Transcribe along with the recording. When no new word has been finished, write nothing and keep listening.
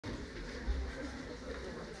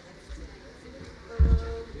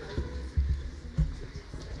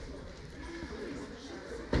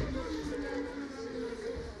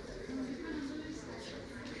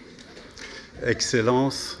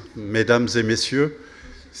Excellences, Mesdames et Messieurs,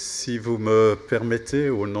 si vous me permettez,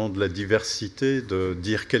 au nom de la diversité, de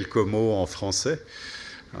dire quelques mots en français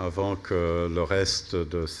avant que le reste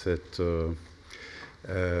de cette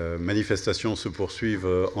manifestation se poursuive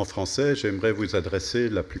en français, j'aimerais vous adresser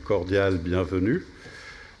la plus cordiale bienvenue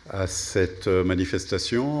à cette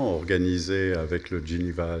manifestation organisée avec le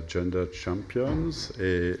Geneva Gender Champions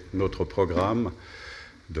et notre programme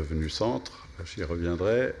devenu centre, j'y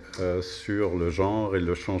reviendrai, sur le genre et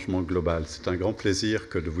le changement global. C'est un grand plaisir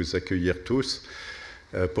que de vous accueillir tous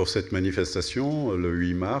pour cette manifestation, le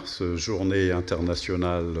 8 mars, Journée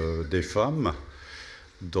internationale des femmes,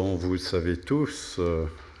 dont vous savez tous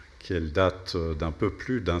qu'elle date d'un peu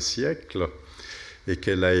plus d'un siècle et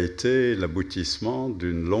qu'elle a été l'aboutissement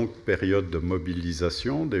d'une longue période de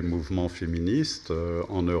mobilisation des mouvements féministes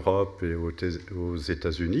en Europe et aux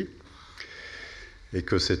États-Unis, et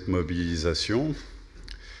que cette mobilisation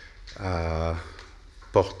a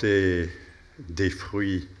porté des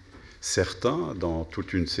fruits certains dans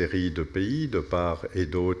toute une série de pays de part et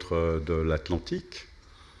d'autre de l'Atlantique.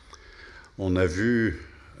 On a vu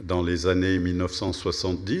dans les années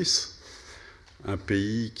 1970 un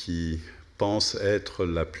pays qui pense être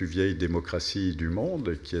la plus vieille démocratie du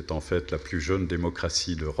monde, qui est en fait la plus jeune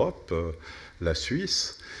démocratie d'Europe, la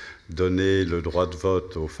Suisse, donner le droit de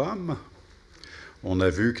vote aux femmes. On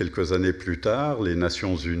a vu quelques années plus tard les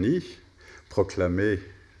Nations Unies proclamer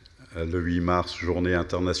le 8 mars Journée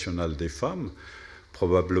internationale des femmes,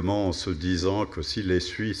 probablement en se disant que si les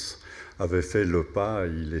Suisses avaient fait le pas,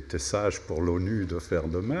 il était sage pour l'ONU de faire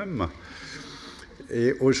de même.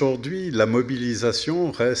 Et aujourd'hui, la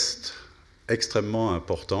mobilisation reste extrêmement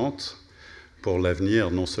importante pour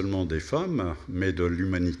l'avenir non seulement des femmes, mais de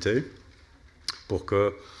l'humanité, pour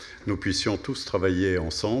que nous puissions tous travailler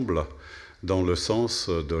ensemble dans le sens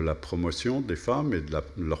de la promotion des femmes et de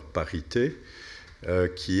leur parité,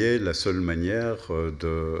 qui est la seule manière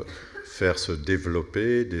de faire se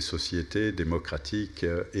développer des sociétés démocratiques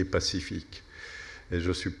et pacifiques. Et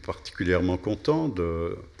je suis particulièrement content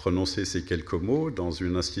de prononcer ces quelques mots dans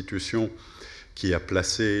une institution qui a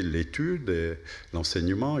placé l'étude, et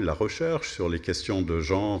l'enseignement et la recherche sur les questions de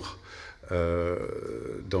genre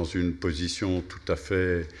dans une position tout à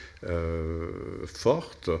fait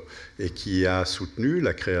forte et qui a soutenu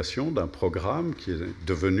la création d'un programme qui est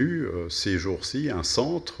devenu ces jours-ci un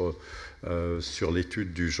centre sur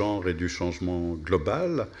l'étude du genre et du changement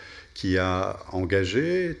global, qui a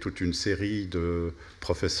engagé toute une série de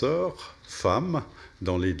professeurs, femmes,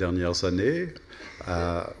 dans les dernières années,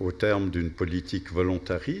 au terme d'une politique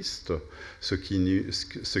volontariste, ce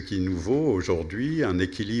qui nous vaut aujourd'hui un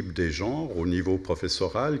équilibre des genres au niveau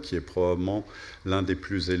professoral qui est probablement l'un des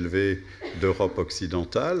plus élevés d'Europe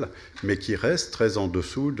occidentale, mais qui reste très en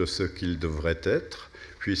dessous de ce qu'il devrait être,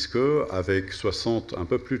 puisque avec un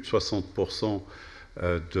peu plus de 60%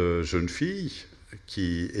 de jeunes filles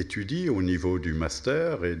qui étudient au niveau du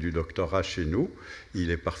master et du doctorat chez nous,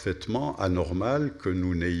 il est parfaitement anormal que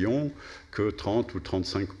nous n'ayons que 30 ou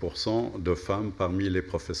 35% de femmes parmi les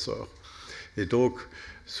professeurs. Et donc,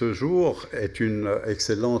 ce jour est une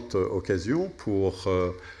excellente occasion pour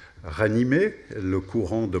ranimer le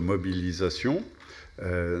courant de mobilisation,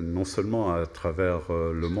 non seulement à travers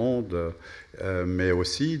le monde, mais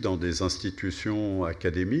aussi dans des institutions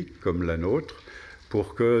académiques comme la nôtre,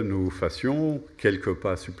 pour que nous fassions quelques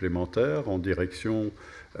pas supplémentaires en direction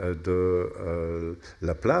de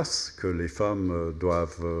la place que les femmes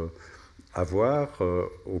doivent avoir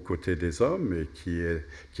aux côtés des hommes et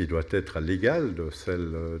qui doit être à l'égal de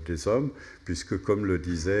celle des hommes, puisque, comme le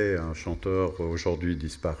disait un chanteur aujourd'hui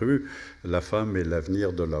disparu, la femme est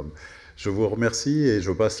l'avenir de l'homme. Je vous remercie et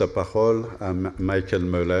je passe la parole à Michael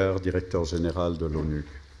Müller, directeur général de l'ONU.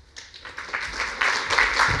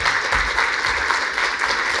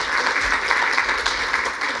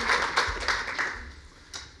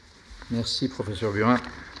 Merci, Professor Burin.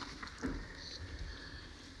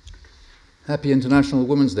 Happy International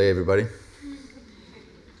Women's Day, everybody.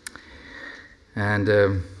 And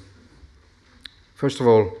first of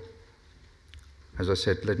all, as I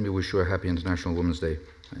said, let me wish you a happy International Women's Day.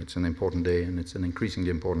 It's an important day, and it's an increasingly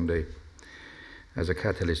important day as a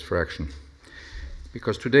catalyst for action.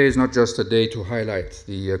 Because today is not just a day to highlight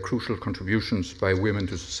the crucial contributions by women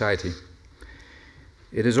to society.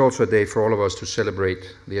 It is also a day for all of us to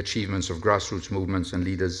celebrate the achievements of grassroots movements and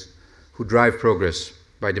leaders who drive progress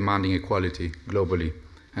by demanding equality globally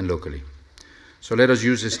and locally. So let us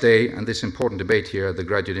use this day and this important debate here at the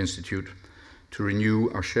Graduate Institute to renew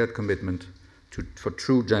our shared commitment for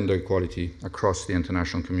true gender equality across the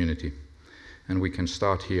international community. And we can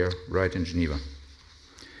start here, right in Geneva.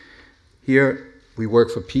 Here, We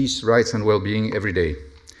work for peace, rights, and well-being every day,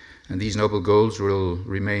 and these noble goals will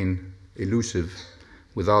remain elusive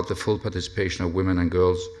without the full participation of women and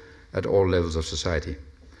girls at all levels of society,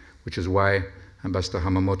 which is why Ambassador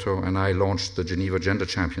Hamamoto and I launched the Geneva Gender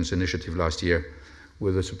Champions initiative last year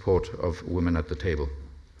with the support of Women at the Table.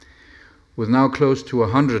 With now close to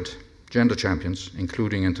 100 gender champions,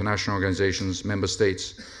 including international organizations, member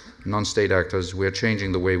states, non-state actors, we are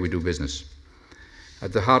changing the way we do business.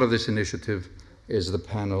 At the heart of this initiative is the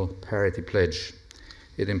panel Parity Pledge.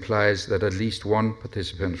 It implies that at least one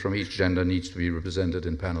participant from each gender needs to be represented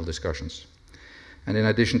in panel discussions. And in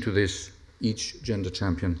addition to this, each gender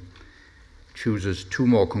champion chooses 2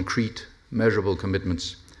 more concrete, measurable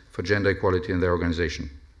commitments for gender equality in their organization.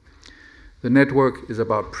 The network is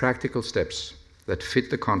about practical steps that fit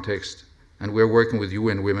the context, and we're working with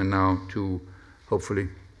UN Women now to hopefully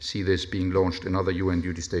see this being launched in other UN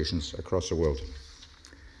duty stations across the world.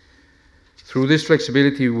 Through this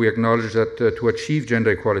flexibility, we acknowledge that to achieve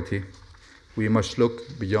gender equality, we must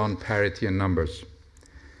look beyond parity and numbers.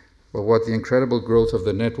 But what the incredible growth of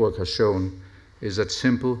the network has shown is that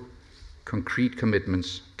simple, concrete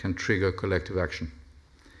commitments can trigger collective action.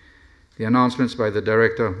 The announcements by the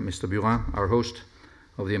director, Mr. Burin, our host,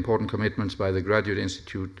 of the important commitments by the Graduate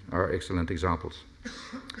Institute are excellent examples.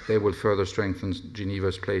 They will further strengthen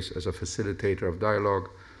Geneva's place as a facilitator of dialogue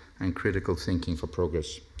and critical thinking for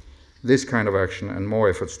progress. This kind of action and more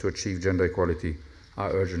efforts to achieve gender equality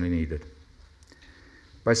are urgently needed.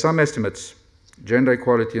 By some estimates, gender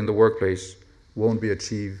equality in the workplace won't be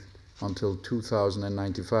achieved until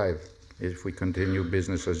 2095 if we continue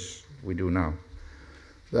business as we do now.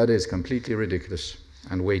 That is completely ridiculous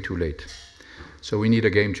and way too late. So we need a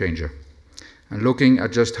game changer. And looking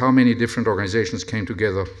at just how many different organizations came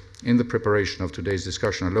together in the preparation of today's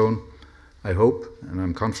discussion alone, I hope and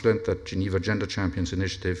I'm confident that Geneva Gender Champions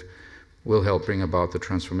initiative will help bring about the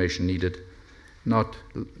transformation needed, not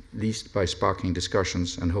least by sparking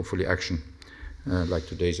discussions and hopefully action like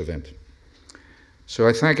today's event. So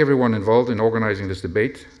I thank everyone involved in organizing this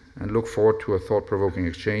debate and look forward to a thought-provoking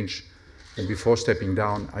exchange. And before stepping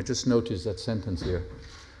down, I just noticed that sentence here,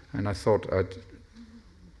 and I thought I'd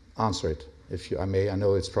answer it, if I may. I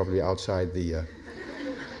know it's probably outside the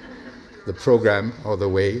program or the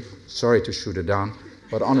way. Sorry to shoot it down,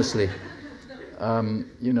 but honestly,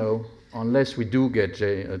 you know, unless we do get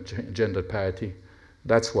gender parity,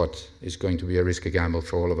 that's what is going to be a risky gamble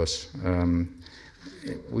for all of us.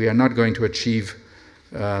 We are not going to achieve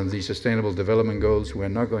the Sustainable Development Goals. We are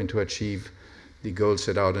not going to achieve the goals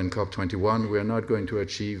set out in COP21. We are not going to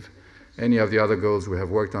achieve any of the other goals we have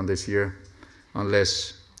worked on this year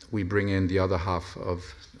unless we bring in the other half of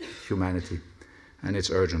humanity. And it's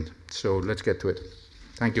urgent. So let's get to it.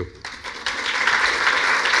 Thank you.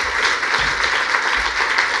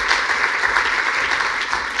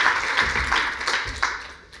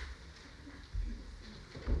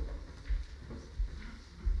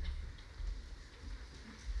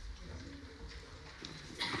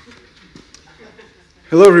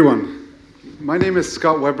 Hello, everyone. My name is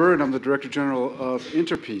Scott Weber, and I'm the Director General of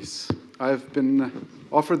Interpeace. I've been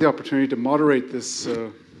offered the opportunity to moderate this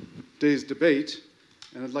day's debate,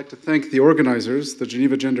 and I'd like to thank the organizers, the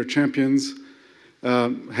Geneva Gender Champions,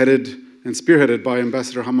 headed and spearheaded by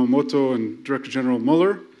Ambassador Hamamoto and Director General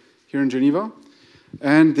Muller here in Geneva,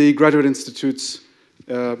 and the Graduate Institute's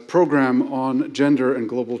program on gender and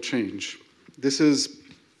global change. This is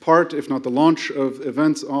part, if not the launch, of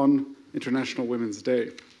events on International Women's Day.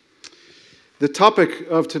 The topic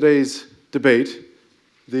of today's debate,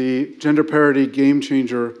 the gender parity game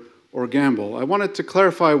changer or gamble. I wanted to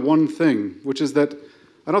clarify one thing, which is that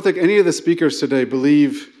I don't think any of the speakers today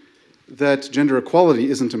believe that gender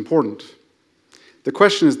equality isn't important. The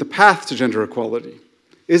question is the path to gender equality.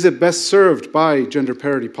 Is it best served by gender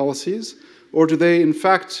parity policies, or do they in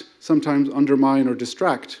fact sometimes undermine or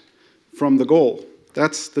distract from the goal?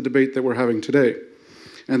 That's the debate that we're having today.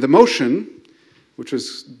 And the motion, which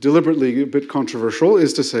is deliberately a bit controversial,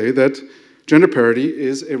 is to say that gender parity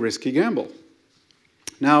is a risky gamble.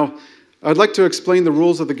 Now, I'd like to explain the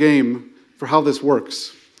rules of the game for how this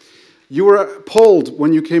works. You were polled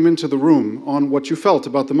when you came into the room on what you felt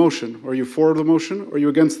about the motion. Are you for the motion or are you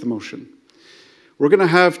against the motion? We're going to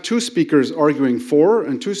have 2 speakers arguing for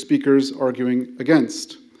and 2 speakers arguing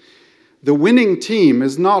against. The winning team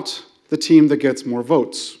is not the team that gets more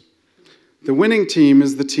votes. The winning team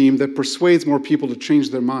is the team that persuades more people to change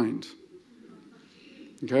their mind.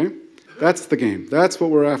 Okay? That's the game. That's what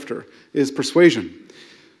we're after, is persuasion.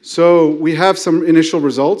 So we have some initial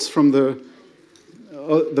results from the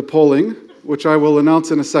polling, which I will announce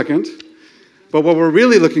in a second. But what we're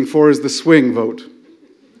really looking for is the swing vote.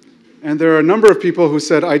 And there are a number of people who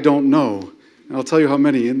said, I don't know. And I'll tell you how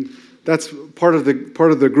many. And that's part of the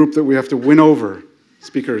group that we have to win over,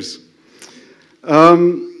 speakers.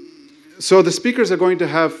 So the speakers are going to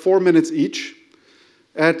have 4 minutes each.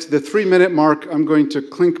 At the 3-minute mark, I'm going to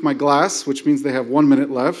clink my glass, which means they have 1 minute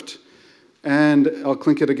left. And I'll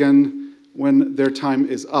clink it again when their time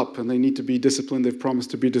is up. And they need to be disciplined. They've promised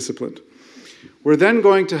to be disciplined. We're then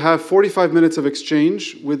going to have 45 minutes of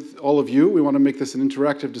exchange with all of you. We want to make this an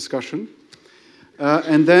interactive discussion.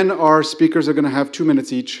 And then our speakers are going to have 2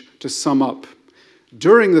 minutes each to sum up.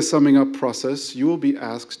 During the summing up process, you will be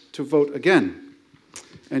asked to vote again.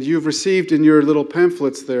 And you've received in your little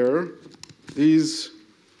pamphlets there these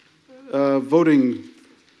voting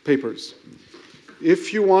papers.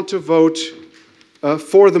 If you want to vote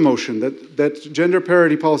for the motion that gender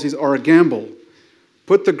parity policies are a gamble,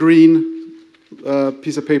 put the green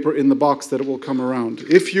piece of paper in the box that it will come around.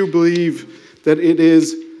 If you believe that it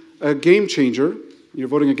is a game changer, you're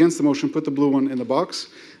voting against the motion, put the blue one in the box.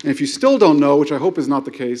 And if you still don't know, which I hope is not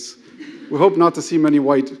the case, we hope not to see many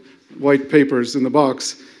white papers in the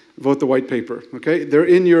box, vote the white paper, okay? They're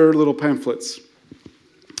in your little pamphlets.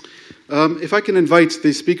 If I can invite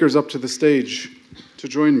the speakers up to the stage to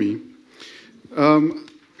join me.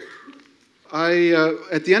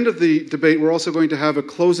 At the end of the debate, we're also going to have a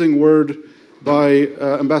closing word by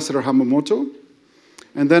Ambassador Hamamoto,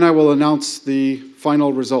 and then I will announce the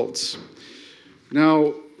final results.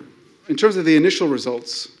 Now, in terms of the initial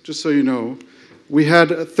results, just so you know, we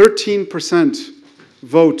had a 13%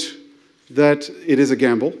 vote that it is a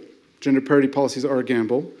gamble. Gender parity policies are a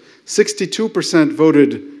gamble. 62%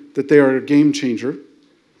 voted that they are a game changer.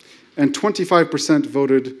 And 25%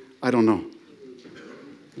 voted, I don't know.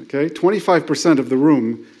 Okay? 25% of the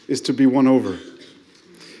room is to be won over.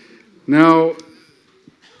 Now,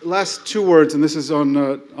 last 2 words, and this is on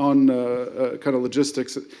kind of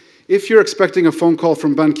logistics. If you're expecting a phone call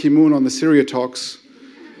from Ban Ki-moon on the Syria talks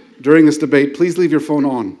during this debate, please leave your phone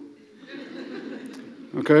on.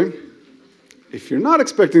 Okay? If you're not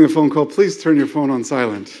expecting a phone call, please turn your phone on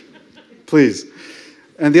silent. Please.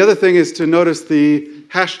 And the other thing is to notice the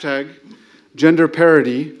hashtag gender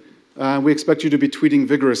parity. We expect you to be tweeting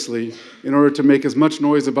vigorously in order to make as much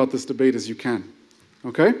noise about this debate as you can.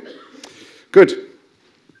 Okay? Good.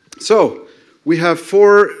 So, we have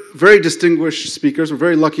 4 very distinguished speakers. We're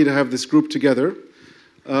very lucky to have this group together.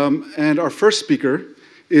 And our first speaker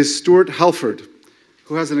is Stuart Halford,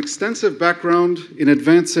 who has an extensive background in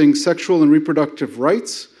advancing sexual and reproductive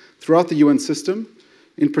rights throughout the UN system,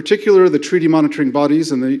 in particular the treaty monitoring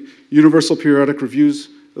bodies and the Universal Periodic Reviews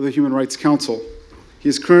of the Human Rights Council. He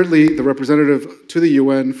is currently the representative to the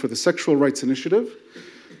UN for the Sexual Rights Initiative,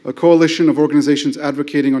 a coalition of organizations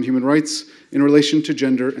advocating on human rights in relation to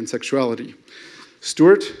gender and sexuality.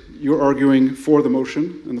 Stuart, you're arguing for the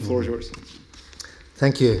motion, and the floor is yours.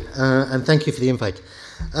 Thank you, and thank you for the invite.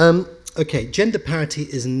 Okay, gender parity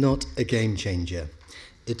is not a game changer.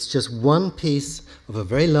 It's just one piece of a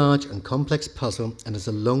very large and complex puzzle and is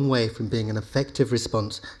a long way from being an effective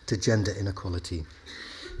response to gender inequality.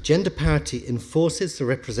 Gender parity enforces the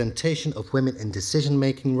representation of women in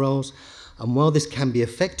decision-making roles, and while this can be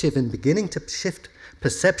effective in beginning to shift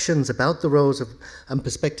perceptions about the roles and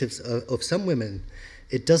perspectives of some women,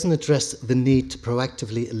 it doesn't address the need to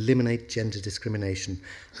proactively eliminate gender discrimination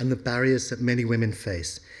and the barriers that many women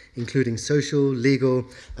face, including social, legal,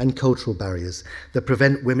 and cultural barriers that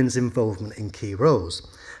prevent women's involvement in key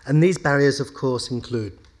roles. And these barriers, of course,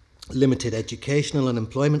 include limited educational and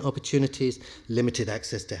employment opportunities, limited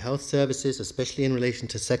access to health services, especially in relation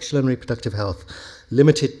to sexual and reproductive health,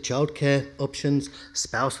 limited childcare options,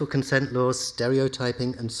 spousal consent laws,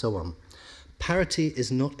 stereotyping, and so on. Parity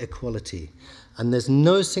is not equality, and there's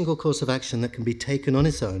no single course of action that can be taken on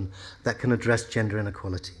its own that can address gender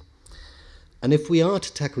inequality. And if we are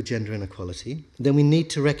to tackle gender inequality, then we need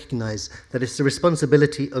to recognize that it's the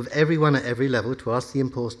responsibility of everyone at every level to ask the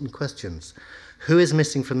important questions. Who is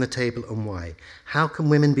missing from the table and why? How can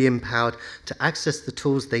women be empowered to access the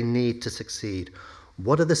tools they need to succeed?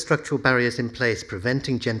 What are the structural barriers in place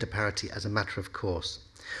preventing gender parity as a matter of course?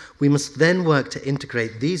 We must then work to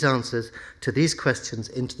integrate these answers to these questions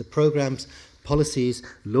into the programs, policies,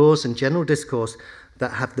 laws, and general discourse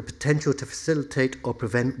that have the potential to facilitate or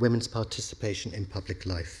prevent women's participation in public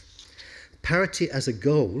life. Parity as a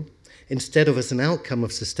goal, instead of as an outcome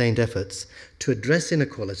of sustained efforts to address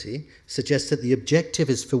inequality, suggests that the objective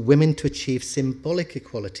is for women to achieve symbolic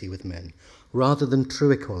equality with men, rather than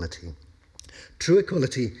true equality. True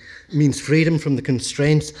equality means freedom from the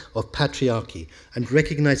constraints of patriarchy and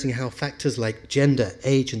recognizing how factors like gender,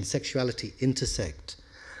 age, and sexuality intersect.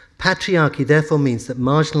 Patriarchy therefore means that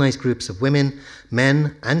marginalized groups of women,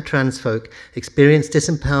 men, and trans folk experience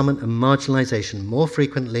disempowerment and marginalization more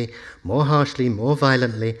frequently, more harshly, more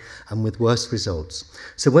violently, and with worse results.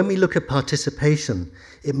 So when we look at participation,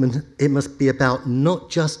 it must be about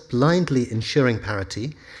not just blindly ensuring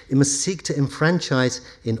parity, it must seek to enfranchise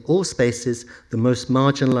in all spaces the most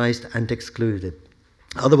marginalized and excluded.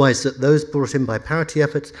 Otherwise, those brought in by parity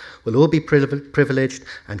efforts will all be privileged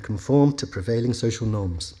and conform to prevailing social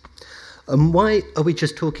norms. And why are we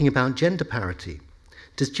just talking about gender parity?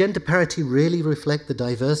 Does gender parity really reflect the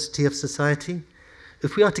diversity of society?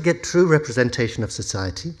 If we are to get true representation of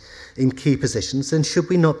society in key positions, then should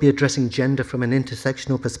we not be addressing gender from an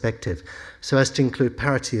intersectional perspective, so as to include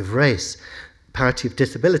parity of race, parity of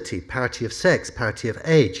disability, parity of sex, parity of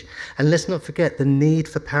age, and let's not forget the need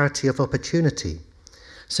for parity of opportunity.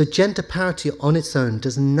 So gender parity on its own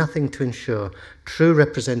does nothing to ensure true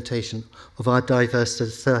representation of our diverse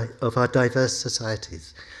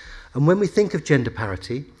societies. And when we think of gender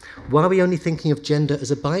parity, why are we only thinking of gender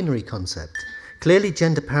as a binary concept? Clearly,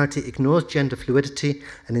 gender parity ignores gender fluidity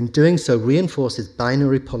and in doing so reinforces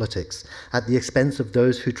binary politics at the expense of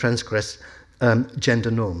those who transgress gender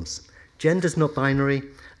norms. Gender is not binary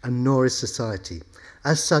and nor is society.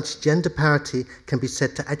 As such, gender parity can be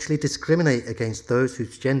said to actually discriminate against those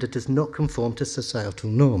whose gender does not conform to societal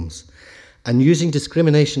norms. And using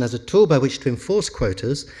discrimination as a tool by which to enforce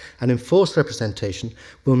quotas and enforce representation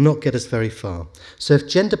will not get us very far. So if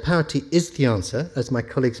gender parity is the answer, as my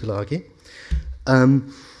colleagues will argue,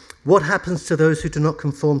 what happens to those who do not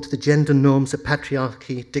conform to the gender norms that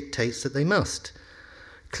patriarchy dictates that they must?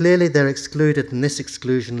 Clearly they're excluded, and this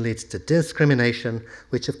exclusion leads to discrimination,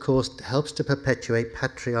 which of course helps to perpetuate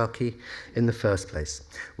patriarchy in the first place,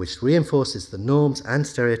 which reinforces the norms and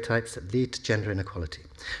stereotypes that lead to gender inequality.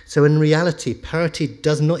 So in reality, parity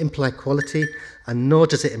does not imply quality, and nor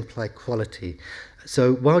does it imply quality.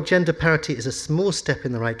 So while gender parity is a small step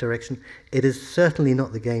in the right direction, it is certainly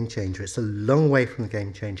not the game changer. It's a long way from the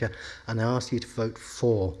game changer, and I ask you to vote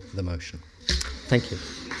for the motion. Thank you.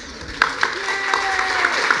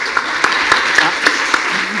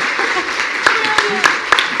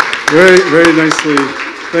 Very, very nicely.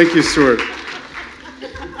 Thank you, Stuart.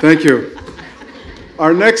 Thank you.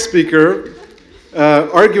 Our next speaker,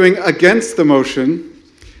 arguing against the motion,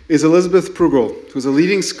 is Elisabeth Prügl, who's a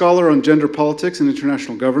leading scholar on gender politics and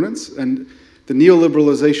international governance and the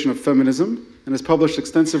neoliberalization of feminism, and has published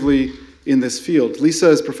extensively in this field. Lisa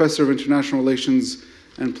is Professor of International Relations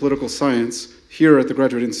and Political Science here at the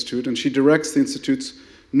Graduate Institute, and she directs the Institute's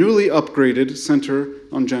newly upgraded Center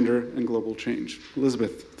on Gender and Global Change.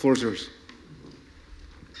 Elisabeth, the floor is yours.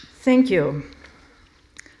 Thank you.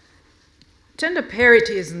 Gender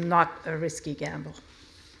parity is not a risky gamble.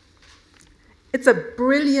 It's a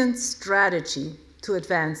brilliant strategy to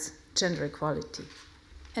advance gender equality.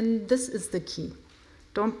 And this is the key.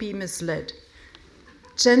 Don't be misled.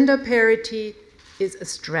 Gender parity is a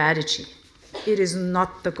strategy. It is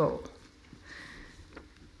not the goal.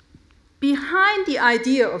 Behind the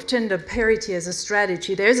idea of gender parity as a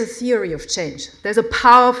strategy, there's a theory of change. There's a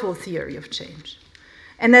powerful theory of change.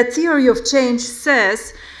 And that theory of change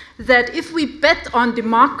says that if we bet on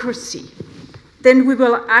democracy, then we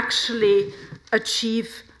will actually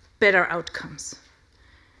achieve better outcomes.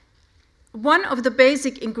 One of the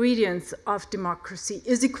basic ingredients of democracy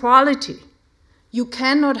is equality. You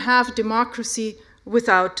cannot have democracy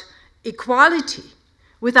without equality,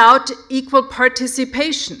 without equal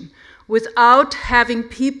participation, without having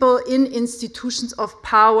people in institutions of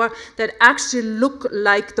power that actually look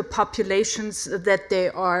like the populations that they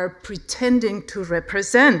are pretending to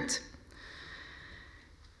represent.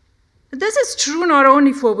 This is true not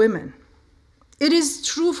only for women. It is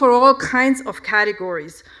true for all kinds of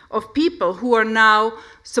categories of people who are now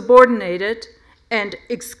subordinated and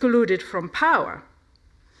excluded from power.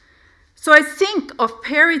 So I think of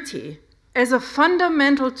parity as a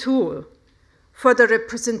fundamental tool for the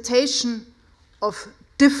representation of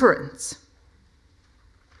difference.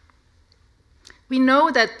 We know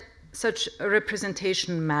that such a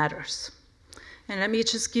representation matters. And let me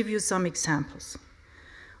just give you some examples.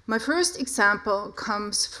 My first example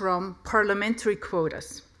comes from parliamentary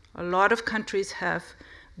quotas. A lot of countries have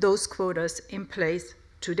those quotas in place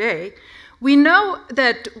today. We know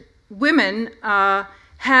that women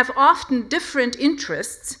have often different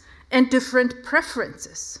interests and different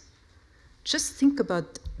preferences. Just think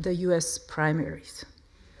about the US primaries.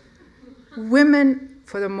 Women,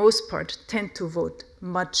 for the most part, tend to vote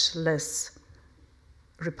much less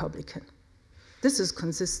Republican. This is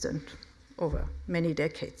consistent over many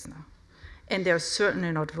decades now. And they're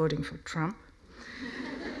certainly not voting for Trump.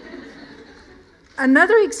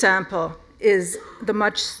 Another example is the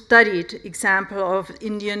much studied example of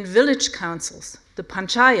Indian village councils, the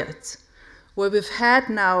panchayats, where we've had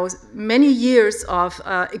now many years of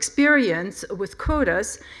experience with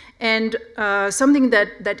quotas, and something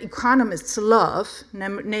that economists love,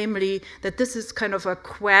 namely that this is kind of a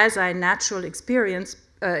quasi-natural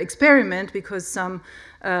experiment because some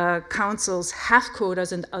councils have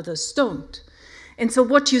quotas and others don't. And so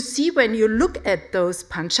what you see when you look at those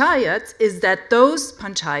panchayats is that those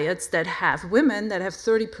panchayats that have women, that have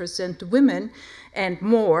 30% women and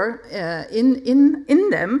more in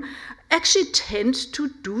them, actually tend to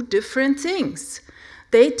do different things.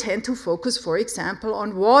 They tend to focus, for example,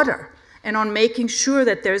 on water and on making sure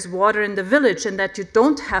that there's water in the village and that you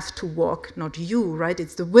don't have to walk, not you, right?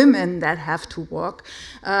 It's the women that have to walk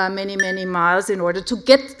many, many miles in order to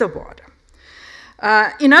get the water.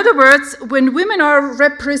 In other words, when women are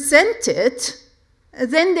represented,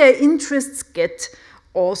 then their interests get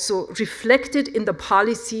also reflected in the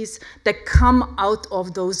policies that come out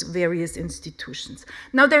of those various institutions.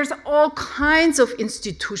 Now, there's all kinds of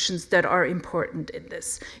institutions that are important in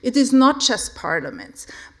this. It is not just parliaments,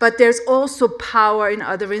 but there's also power in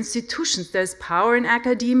other institutions. There's power in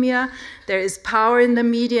academia, there is power in the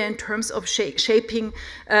media in terms of shaping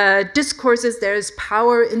discourses, there is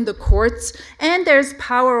power in the courts, and there's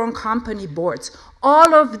power on company boards.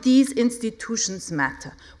 All of these institutions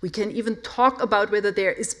matter. We can even talk about whether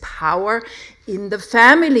there is power in the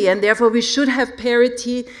family, and therefore we should have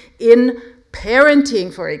parity in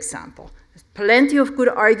parenting, for example. There's plenty of good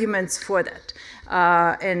arguments for that.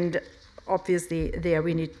 And obviously there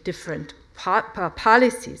we need different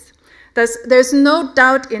policies. There's no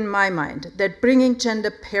doubt in my mind that bringing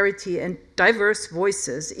gender parity and diverse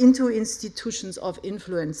voices into institutions of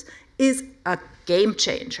influence is a game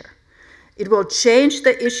changer. It will change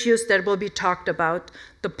the issues that will be talked about,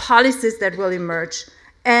 the policies that will emerge,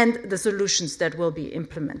 and the solutions that will be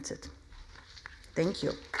implemented. Thank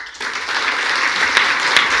you.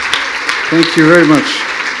 Thank you very much.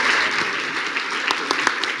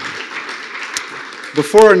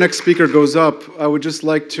 Before our next speaker goes up, I would just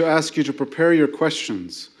like to ask you to prepare your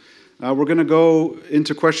questions. We're going to go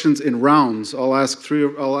into questions in rounds. I'll ask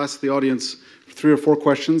the audience 3 or 4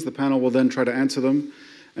 questions. The panel will then try to answer them,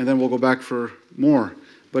 and then we'll go back for more.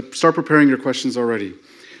 But start preparing your questions already.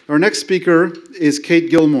 Our next speaker is Kate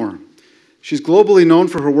Gilmore. She's globally known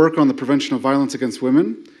for her work on the prevention of violence against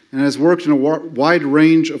women and has worked in a wide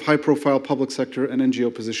range of high-profile public sector and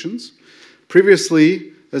NGO positions.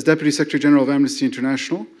 Previously, as Deputy Secretary General of Amnesty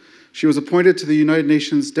International, she was appointed to the United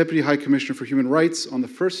Nations Deputy High Commissioner for Human Rights on the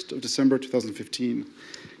 1st of December 2015.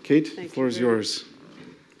 Kate, the floor is yours.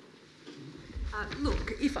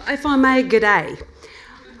 Look, if I may, g'day.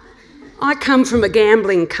 I come from a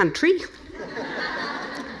gambling country.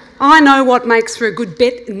 I know what makes for a good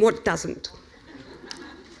bet and what doesn't.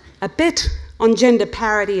 A bet on gender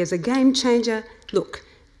parity is a game changer. Look,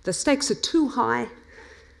 the stakes are too high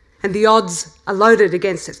and the odds are loaded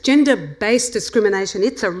against us. Gender-based discrimination,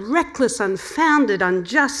 it's a reckless, unfounded,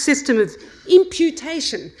 unjust system of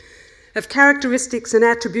imputation of characteristics and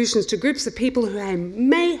attributions to groups of people who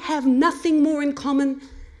may have nothing more in common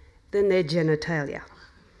than their genitalia.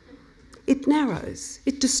 It narrows,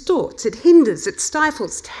 it distorts, it hinders, it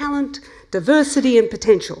stifles talent, diversity and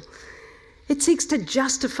potential. It seeks to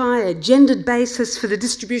justify a gendered basis for the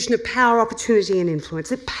distribution of power, opportunity and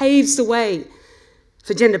influence. It paves the way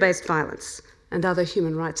for gender-based violence and other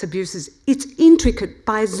human rights abuses. Its intricate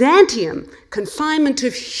Byzantium confinement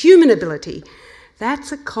of human ability,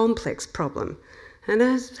 that's a complex problem. And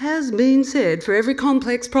as has been said, for every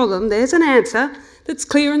complex problem, there's an answer that's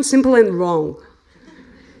clear and simple and wrong.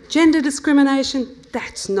 Gender discrimination,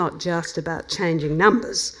 that's not just about changing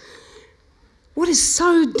numbers. What is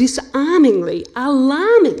so disarmingly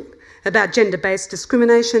alarming about gender-based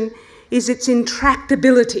discrimination is its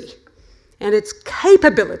intractability and its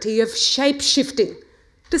capability of shape-shifting.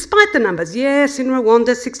 Despite the numbers, yes, in Rwanda,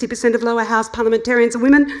 60% of lower house parliamentarians are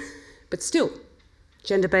women, but still,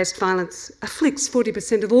 gender-based violence afflicts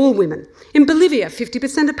 40% of all women. In Bolivia,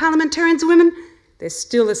 50% of parliamentarians are women. There's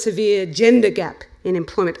still a severe gender gap in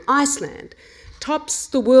employment. Iceland tops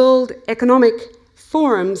the World Economic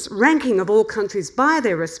Forum's ranking of all countries by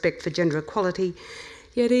their respect for gender equality,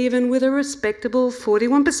 yet even with a respectable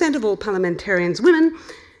 41% of all parliamentarians women,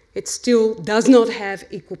 it still does not have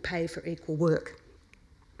equal pay for equal work.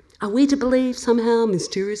 Are we to believe somehow,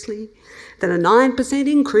 mysteriously, that a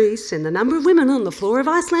 9% increase in the number of women on the floor of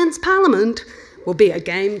Iceland's parliament will be a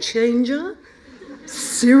game changer?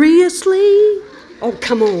 Seriously? Oh,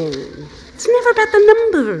 come on. It's never about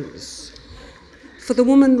the numbers. For the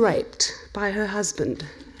woman raped by her husband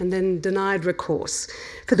and then denied recourse,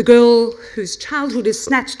 for the girl whose childhood is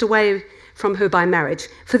snatched away from her by marriage,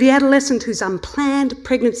 for the adolescent whose unplanned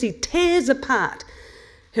pregnancy tears apart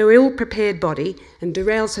her ill-prepared body and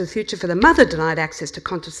derails her future, for the mother denied access to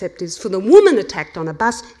contraceptives, for the woman attacked on a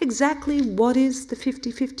bus. Exactly what is the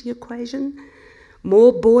 50-50 equation?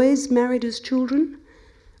 More boys married as children?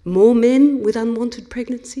 More men with unwanted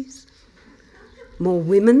pregnancies? More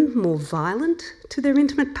women more violent to their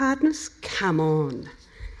intimate partners? Come on.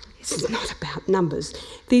 This is not about numbers.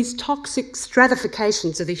 These toxic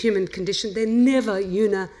stratifications of the human condition, they're never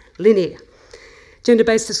unilinear.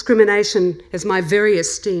 Gender-based discrimination, as my very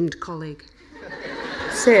esteemed colleague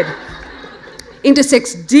said,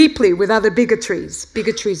 intersects deeply with other bigotries,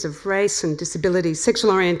 bigotries of race and disability,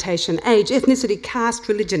 sexual orientation, age, ethnicity, caste,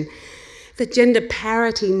 religion. The gender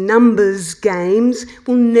parity numbers games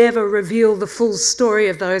will never reveal the full story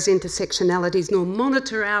of those intersectionalities, nor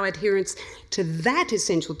monitor our adherence to that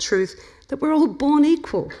essential truth that we're all born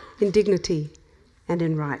equal in dignity and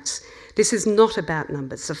in rights. This is not about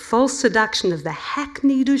numbers, a false seduction of the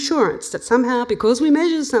hackneyed assurance that somehow, because we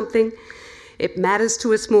measure something, it matters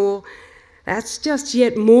to us more. That's just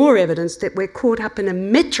yet more evidence that we're caught up in a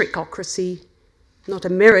metricocracy, not a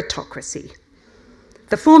meritocracy.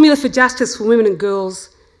 The formula for justice for women and girls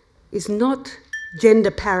is not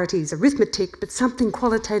gender parity's arithmetic, but something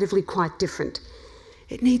qualitatively quite different.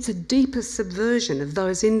 It needs a deeper subversion of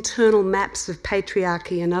those internal maps of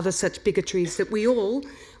patriarchy and other such bigotries that we all,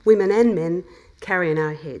 women and men, carry in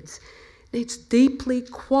our heads. It needs deeply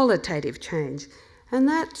qualitative change. And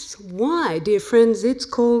that's why, dear friends, it's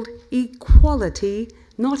called equality,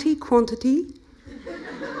 not equantity.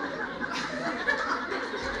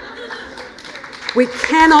 We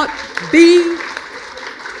cannot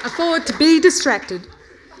afford to be distracted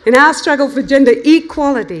in our struggle for gender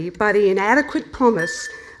equality by the inadequate promise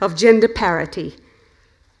of gender parity.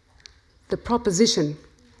 The proposition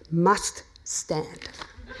must stand.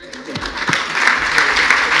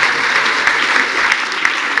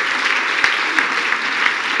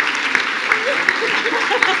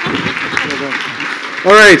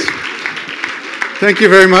 All right. Thank you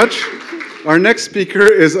very much. Our next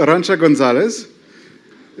speaker is Arantxa Gonzalez.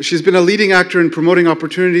 She's been a leading actor in promoting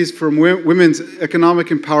opportunities for women's economic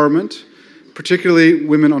empowerment, particularly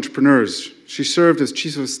women entrepreneurs. She served as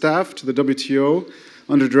Chief of Staff to the WTO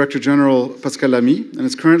under Director General Pascal Lamy and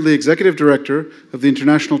is currently Executive Director of the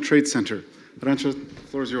International Trade Center. Arantxa, the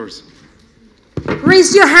floor is yours.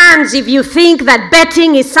 Raise your hands if you think that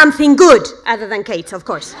betting is something good, other than Kate, of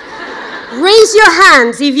course. Raise your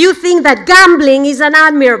hands if you think that gambling is an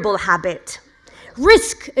admirable habit.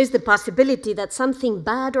 Risk is the possibility that something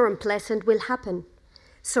bad or unpleasant will happen.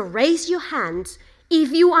 So raise your hands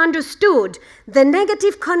if you understood the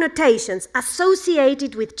negative connotations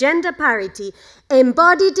associated with gender parity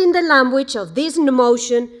embodied in the language of this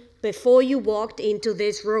motion before you walked into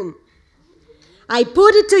this room. I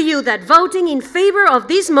put it to you that voting in favor of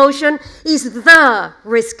this motion is the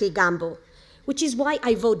risky gamble, which is why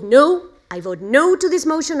I vote no. I vote no to this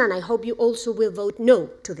motion, and I hope you also will vote no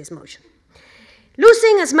to this motion.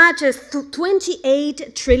 Losing as much as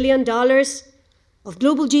 $28 trillion of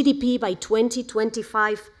global GDP by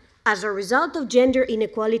 2025 as a result of gender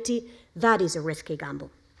inequality, that is a risky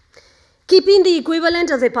gamble. Keeping the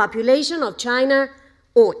equivalent of the population of China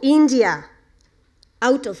or India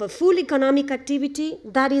out of a full economic activity,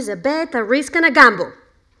 that is a bet, a risk, and a gamble.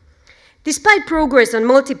 Despite progress on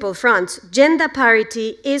multiple fronts, gender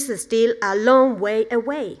parity is still a long way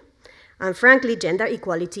away, and frankly, gender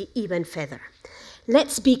equality even further.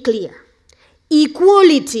 Let's be clear.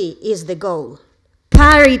 Equality is the goal.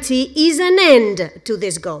 Parity is an end to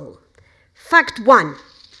this goal. Fact one,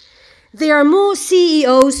 there are more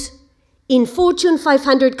CEOs in Fortune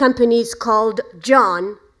 500 companies called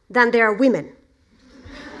John than there are women.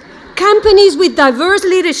 Companies with diverse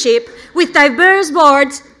leadership, with diverse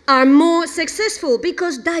boards, are more successful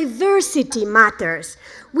because diversity matters.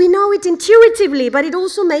 We know it intuitively, but it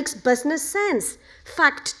also makes business sense.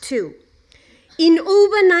 Fact two, in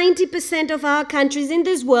over 90% of our countries in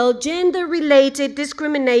this world, gender-related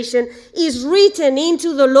discrimination is written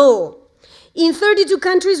into the law. In 32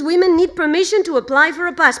 countries, women need permission to apply for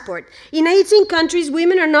a passport. In 18 countries,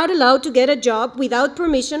 women are not allowed to get a job without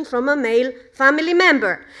permission from a male family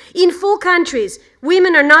member. In 4 countries,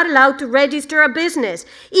 women are not allowed to register a business.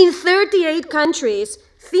 In 38 countries,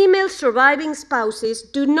 female surviving spouses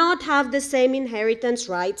do not have the same inheritance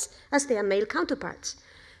rights as their male counterparts.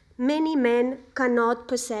 Many men cannot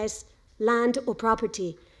possess land or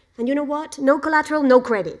property. And you know what? No collateral, no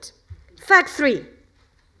credit. Fact 3,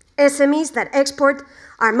 SMEs that export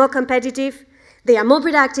are more competitive. They are more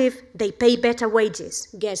productive, they pay better wages.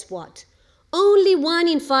 Guess what? Only 1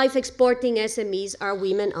 in 5 exporting SMEs are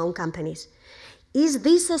women-owned companies. Is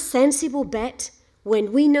this a sensible bet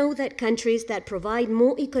when we know that countries that provide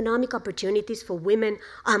more economic opportunities for women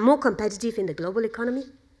are more competitive in the global economy?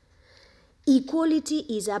 Equality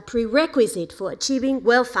is a prerequisite for achieving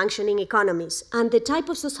well-functioning economies and the type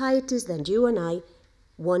of societies that you and I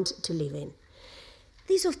want to live in.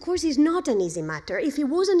 This, of course, is not an easy matter. If it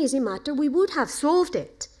was an easy matter, we would have solved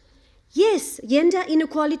it. Yes, gender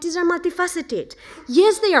inequalities are multifaceted.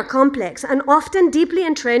 Yes, they are complex and often deeply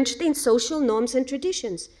entrenched in social norms and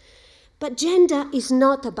traditions. But gender is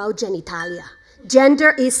not about genitalia.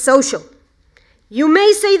 Gender is social. You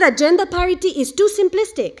may say that gender parity is too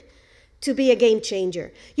simplistic to be a game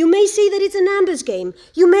changer. You may say that it's a numbers game.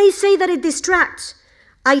 You may say that it distracts.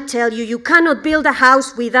 I tell you, you cannot build a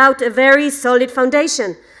house without a very solid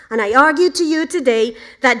foundation. And I argue to you today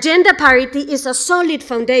that gender parity is a solid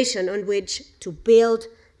foundation on which to build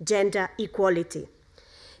gender equality.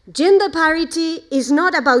 Gender parity is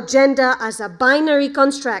not about gender as a binary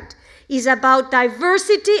construct. It's about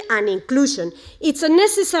diversity and inclusion. It's a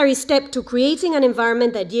necessary step to creating an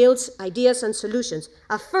environment that yields ideas and solutions,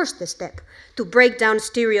 a first step to break down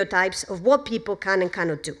stereotypes of what people can and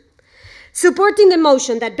cannot do. Supporting the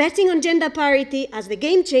motion that betting on gender parity as the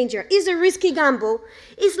game changer is a risky gamble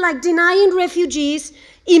is like denying refugees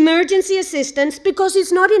emergency assistance because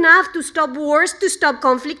it's not enough to stop wars, to stop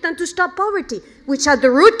conflict, and to stop poverty, which are the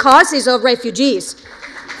root causes of refugees.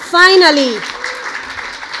 Finally,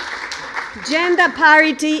 gender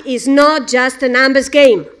parity is not just a numbers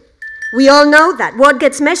game. We all know that what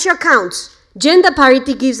gets measured counts. Gender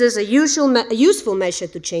parity gives us a useful measure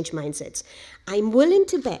to change mindsets. I'm willing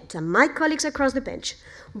to bet that my colleagues across the bench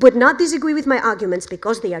would not disagree with my arguments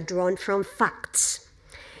because they are drawn from facts.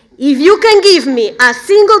 If you can give me a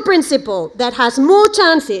single principle that has more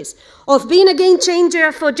chances of being a game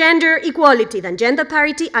changer for gender equality than gender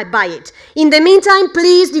parity, I buy it. In the meantime,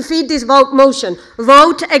 please defeat this motion.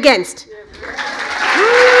 Vote against.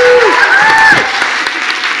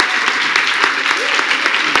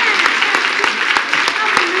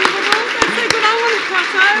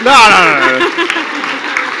 No.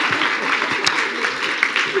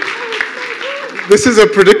 This is a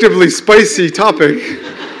predictably spicy topic.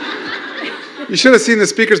 You should have seen the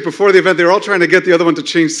speakers before the event. They were all trying to get the other one to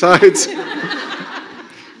change sides.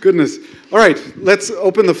 Goodness. All right, let's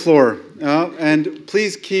open the floor. And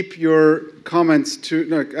please keep your comments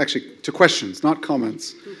to questions, not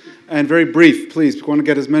comments. And very brief, please. We want to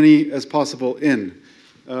get as many as possible in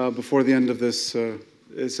before the end of this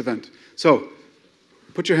event. So,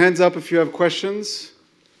 put your hands up if you have questions.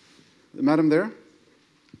 The madam there.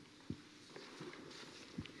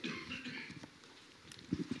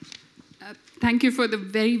 Thank you for the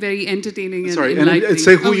very, very entertaining and enlightening. Sorry, and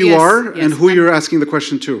say who you are and who you're asking the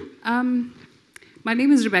question to. My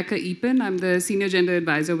name is Rebecca Epen. I'm the Senior Gender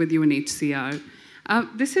Advisor with OHCHR.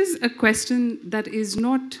 This is a question that is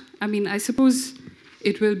not, I suppose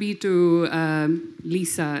it will be to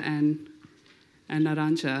Lisa and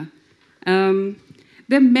Arantxa.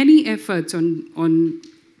 There are many efforts on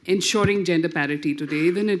ensuring gender parity today.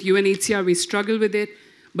 Even at UNHCR, we struggle with it,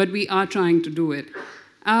 but we are trying to do it.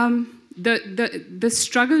 The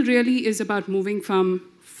struggle really is about moving from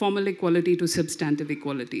formal equality to substantive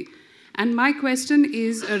equality. And my question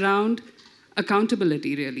is around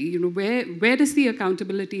accountability, really. Where does the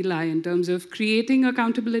accountability lie in terms of creating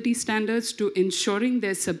accountability standards to ensuring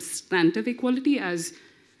there's substantive equality, as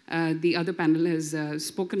the other panel has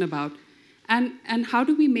spoken about? And how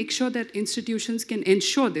do we make sure that institutions can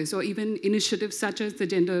ensure this, or even initiatives such as the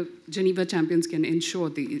Geneva Champions can ensure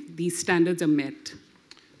these standards are met?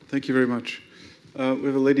 Thank you very much. We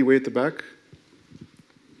have a lady way at the back.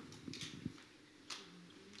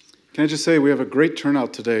 Can I just say we have a great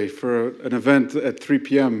turnout today for an event at 3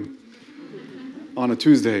 p.m. on a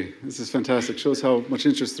Tuesday. This is fantastic. Shows how much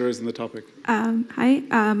interest there is in the topic.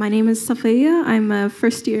 Hi, my name is Safia. I'm a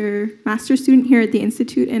first-year master's student here at the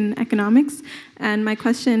Institute in Economics. And my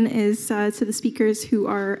question is to the speakers who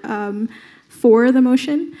are for the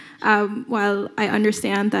motion. While I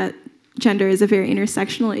understand that gender is a very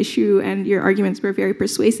intersectional issue and your arguments were very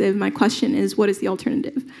persuasive, my question is, what is the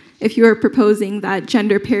alternative? If you are proposing that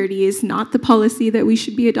gender parity is not the policy that we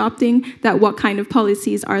should be adopting, that what kind of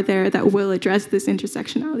policies are there that will address this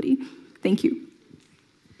intersectionality? Thank you.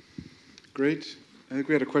 Great. I think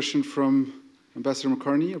we had a question from Ambassador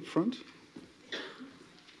McCartney up front.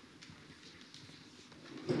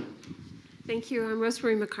 Thank you. I'm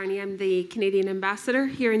Rosemary McCartney. I'm the Canadian ambassador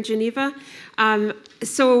here in Geneva.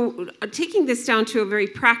 So taking this down to a very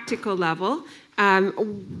practical level, A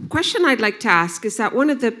question I'd like to ask is that one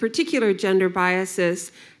of the particular gender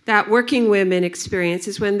biases that working women experience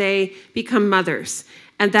is when they become mothers.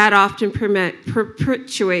 And that often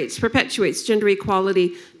perpetuates gender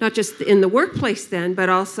equality, not just in the workplace then, but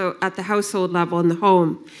also at the household level in the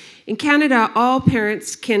home. In Canada, all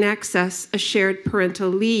parents can access a shared parental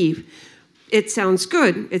leave. It sounds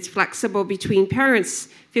good. It's flexible between parents,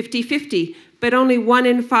 50-50, but only 1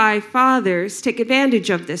 in 5 fathers take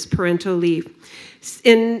advantage of this parental leave.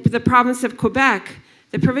 In the province of Quebec,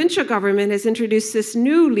 the provincial government has introduced this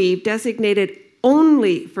new leave designated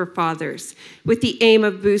only for fathers, with the aim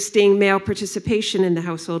of boosting male participation in the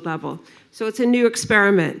household level. So it's a new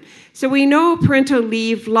experiment. So we know parental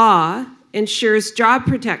leave law ensures job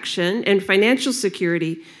protection and financial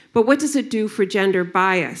security, but what does it do for gender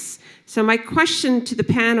bias? So my question to the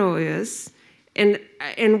panel is, and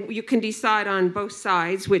you can decide on both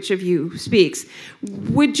sides which of you speaks,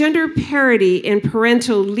 would gender parity in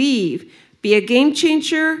parental leave be a game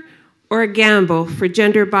changer or a gamble for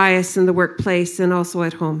gender bias in the workplace and also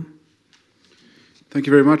at home? Thank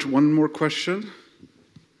you very much. One more question.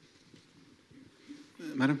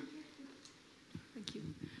 Madam? Thank you.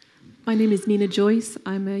 My name is Nina Joyce.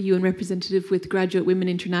 I'm a UN representative with Graduate Women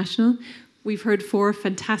International. We've heard 4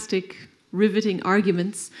 fantastic, riveting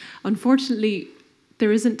arguments. Unfortunately,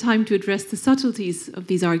 there isn't time to address the subtleties of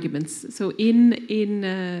these arguments. So in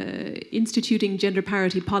instituting gender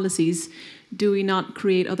parity policies, do we not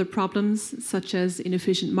create other problems, such as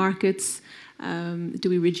inefficient markets? Do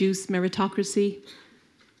we reduce meritocracy?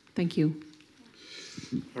 Thank you.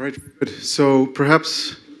 All right, good. So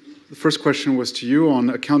perhaps the first question was to you on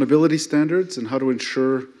accountability standards and how to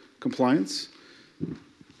ensure compliance.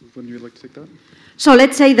 Would you like to take that? So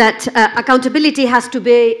let's say that accountability has to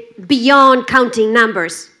be beyond counting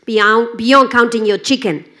numbers, beyond counting your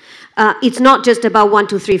chicken. It's not just about 1,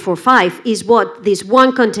 2, 3, 4, 5. It's what this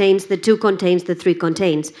 1 contains, the 2 contains, the 3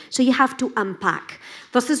 contains. So you have to unpack.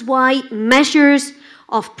 This is why measures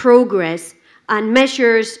of progress and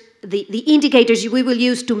measures, the indicators we will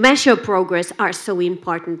use to measure progress are so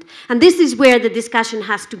important. And this is where the discussion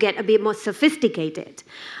has to get a bit more sophisticated.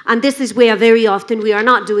 And this is where very often we are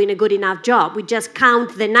not doing a good enough job. We just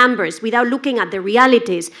count the numbers without looking at the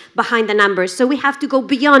realities behind the numbers. So we have to go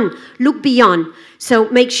beyond, look beyond. So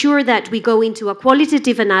make sure that we go into a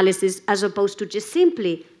qualitative analysis as opposed to just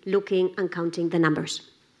simply looking and counting the numbers.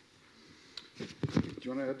 Do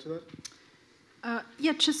you want to add to that?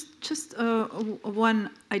 Yeah, just one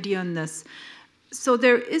idea on this. So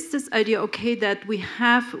there is this idea, okay, that we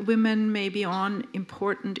have women maybe on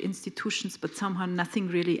important institutions, but somehow nothing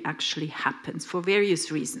really actually happens for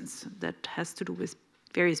various reasons that has to do with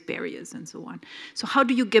various barriers and so on. So how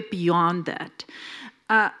do you get beyond that?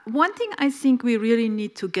 One thing I think we really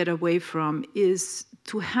need to get away from is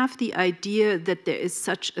to have the idea that there is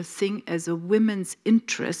such a thing as a women's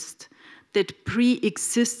interest that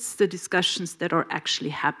pre-exists the discussions that are actually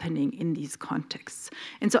happening in these contexts.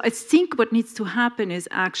 And so I think what needs to happen is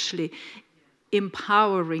actually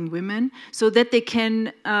empowering women so that they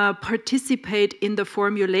can participate in the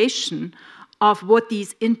formulation of what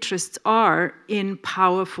these interests are in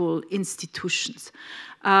powerful institutions.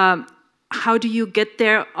 How do you get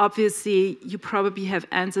there? Obviously, you probably have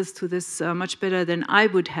answers to this much better than I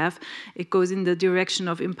would have. It goes in the direction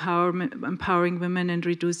of empowering women and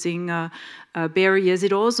reducing barriers.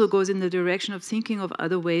 It also goes in the direction of thinking of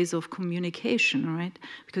other ways of communication, right?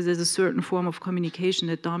 Because there's a certain form of communication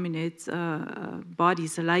that dominates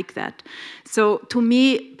bodies like that. So to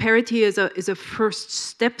me, parity is a first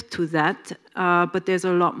step to that, but there's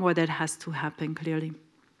a lot more that has to happen, clearly.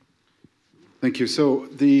 Thank you. So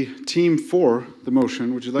the team for the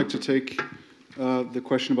motion, would you like to take the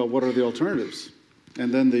question about what are the alternatives?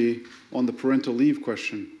 And then on the parental leave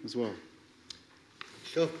question as well.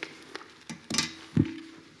 Sure.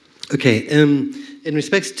 Okay, in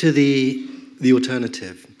respects to the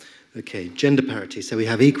alternative, okay, gender parity. So we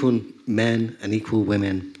have equal men and equal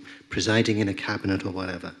women presiding in a cabinet or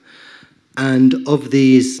whatever. And of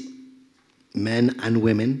these men and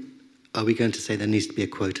women, are we going to say there needs to be a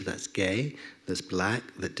quota that's gay, that's black,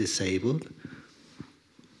 that's disabled?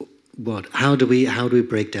 What? How do we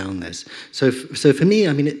break down this? So for me,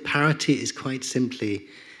 I mean, parity is quite simply,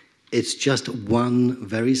 it's just one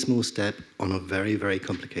very small step on a very, very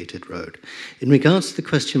complicated road. In regards to the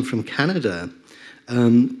question from Canada,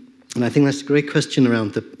 and I think that's a great question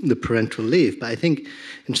around the parental leave, but I think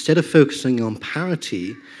instead of focusing on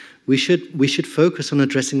parity, we should focus on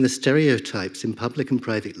addressing the stereotypes in public and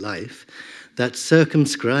private life that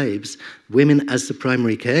circumscribes women as the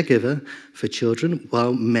primary caregiver for children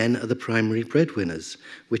while men are the primary breadwinners,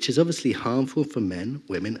 which is obviously harmful for men,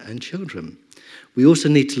 women, and children. We also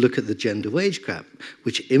need to look at the gender wage gap,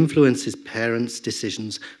 which influences parents'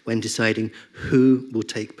 decisions when deciding who will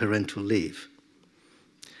take parental leave.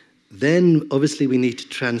 Then, obviously, we need to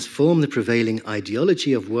transform the prevailing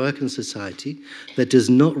ideology of work and society that does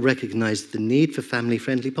not recognize the need for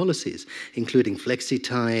family-friendly policies, including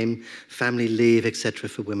flexi-time, family leave, etc.,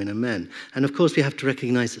 for women and men. And, of course, we have to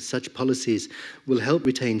recognize that such policies will help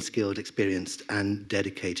retain skilled, experienced, and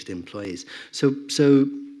dedicated employees. So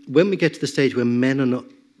when we get to the stage where men are not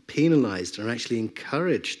penalized and are actually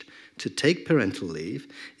encouraged to take parental leave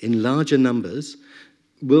in larger numbers,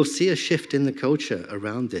 we'll see a shift in the culture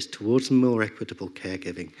around this towards more equitable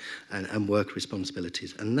caregiving and work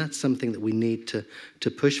responsibilities. And that's something that we need to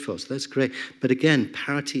push for. So that's great. But again,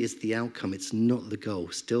 parity is the outcome. It's not the goal.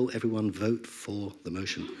 Still, everyone vote for the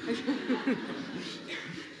motion.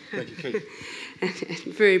 Thank you, Kate.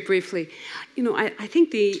 And very briefly, I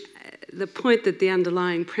think the point that the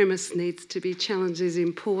underlying premise needs to be challenged is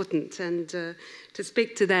important. And to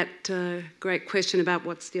speak to that great question about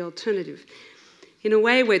what's the alternative, in a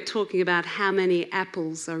way, we're talking about how many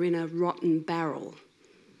apples are in a rotten barrel.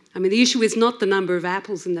 I mean, the issue is not the number of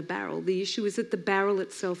apples in the barrel. The issue is that the barrel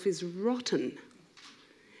itself is rotten.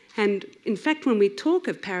 And in fact, when we talk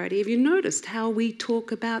of parity, have you noticed how we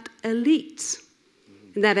talk about elites?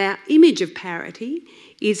 And that our image of parity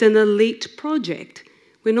is an elite project.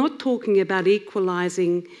 We're not talking about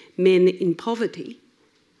equalising men in poverty.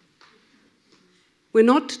 We're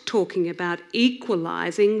not talking about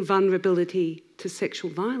equalising vulnerability to sexual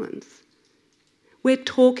violence. We're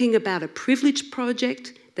talking about a privilege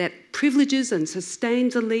project that privileges and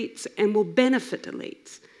sustains elites and will benefit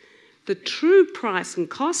elites. The true price and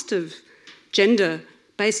cost of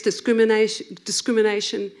gender-based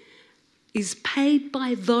discrimination is paid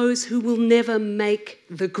by those who will never make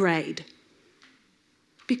the grade,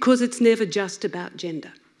 because it's never just about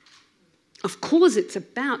gender. Of course it's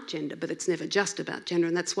about gender, but it's never just about gender,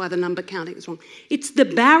 and that's why the number counting is wrong. It's the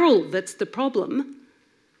barrel that's the problem,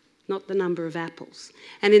 not the number of apples.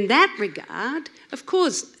 And in that regard, of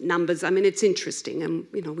course, numbers, I mean, it's interesting, and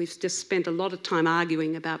we've just spent a lot of time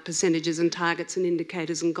arguing about percentages and targets and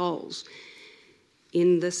indicators and goals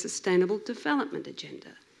in the Sustainable Development Agenda.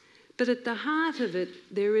 But at the heart of it,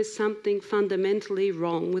 there is something fundamentally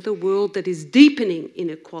wrong with a world that is deepening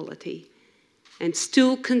inequality and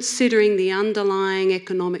still considering the underlying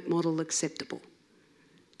economic model acceptable.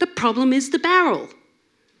 The problem is the barrel.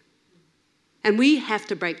 And we have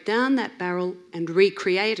to break down that barrel and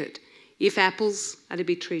recreate it if apples are to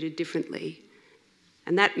be treated differently.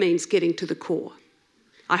 And that means getting to the core.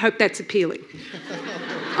 I hope that's appealing.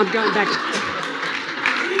 I'm going back.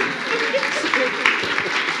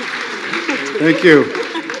 Thank you.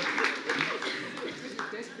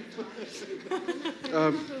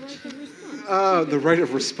 The right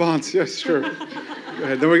of response. Yes, sure. Go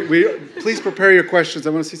ahead. Then please prepare your questions. I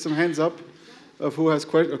want to see some hands up of who has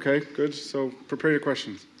questions. Okay, good. So prepare your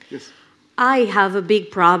questions. Yes. I have a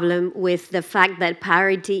big problem with the fact that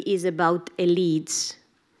parity is about elites.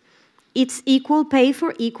 It's equal pay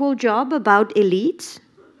for equal job about elites?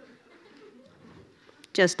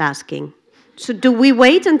 Just asking. So do we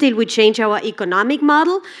wait until we change our economic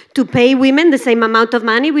model to pay women the same amount of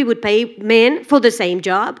money we would pay men for the same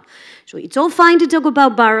job? So it's all fine to talk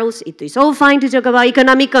about barrels, it is all fine to talk about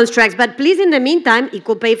economic constructs, but please, in the meantime,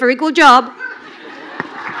 equal pay for equal job.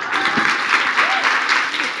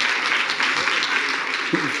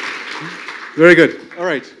 Very good. All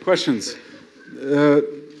right, questions.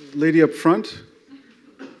 Lady up front.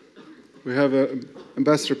 We have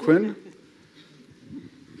Ambassador Quinn.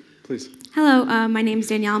 Please. Hello, my name is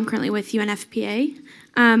Danielle. I'm currently with UNFPA.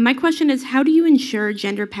 My question is, how do you ensure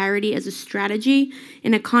gender parity as a strategy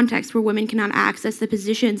in a context where women cannot access the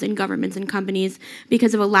positions in governments and companies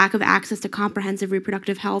because of a lack of access to comprehensive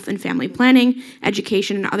reproductive health and family planning,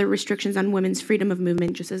 education, and other restrictions on women's freedom of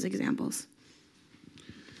movement, just as examples?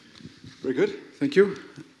 Very good. Thank you.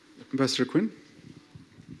 Ambassador Quinn.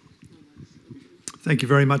 Thank you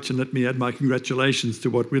very much, and let me add my congratulations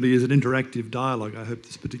to what really is an interactive dialogue. I hope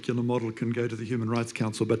this particular model can go to the Human Rights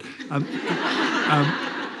Council. But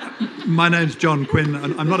my name's John Quinn.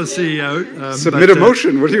 I'm not a CEO. Submit a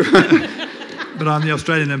motion. What do you want? But I'm the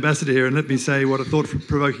Australian ambassador here, and let me say what a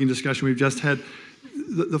thought-provoking discussion we've just had.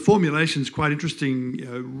 The formulation is quite interesting,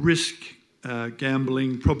 risk,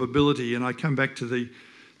 gambling, probability, and I come back to the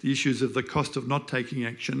issues of the cost of not taking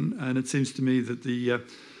action, and it seems to me that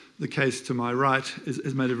the case to my right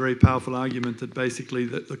has made a very powerful argument that basically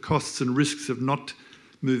the costs and risks of not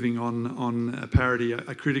moving on parity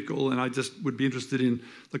are critical, and I just would be interested in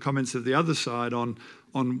the comments of the other side on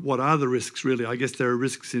what are the risks really. I guess there are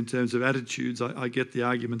risks in terms of attitudes. I get the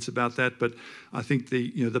arguments about that, but I think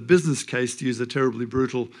the business case, to use a terribly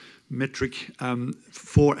brutal metric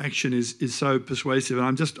for action, is so persuasive.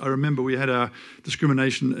 And I remember we had our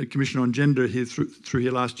discrimination commissioner on gender here through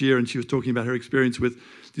here last year, and she was talking about her experience with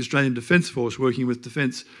the Australian Defence Force, working with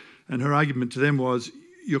defence, and her argument to them was,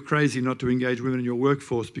 you're crazy not to engage women in your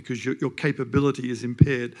workforce because your capability is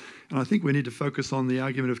impaired. And I think we need to focus on the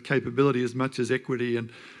argument of capability as much as equity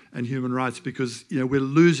and human rights, because we're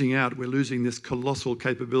losing out. We're losing this colossal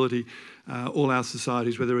capability, all our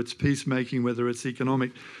societies, whether it's peacemaking, whether it's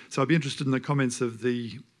economic. So I'd be interested in the comments of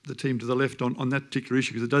the team to the left on that particular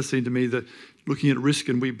issue, because it does seem to me that looking at risk,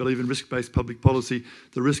 and we believe in risk-based public policy,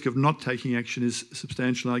 the risk of not taking action is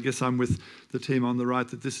substantial. And I guess I'm with the team on the right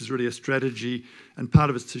that this is really a strategy, and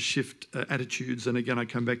part of it's to shift attitudes. And again, I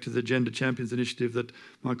come back to the Gender Champions initiative that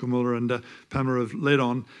Michael Muller and Pamela have led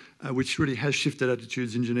on, which really has shifted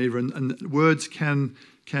attitudes in Geneva. And words can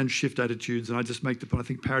shift attitudes. And I just make the point, I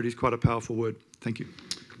think parity is quite a powerful word. Thank you.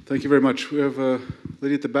 Thank you very much. We have a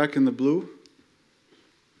lady at the back in the blue.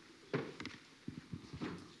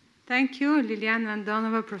 Thank you, Liliana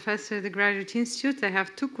Andonova, professor at the Graduate Institute. I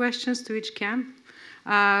have two questions to each camp.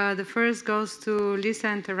 The first goes to Lisa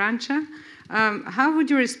and Tarancha. How would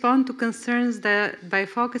you respond to concerns that by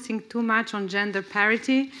focusing too much on gender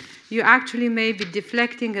parity, you actually may be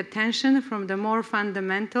deflecting attention from the more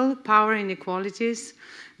fundamental power inequalities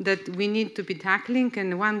that we need to be tackling?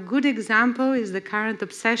 And one good example is the current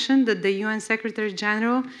obsession that the UN Secretary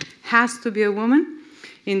General has to be a woman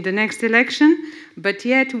in the next election, but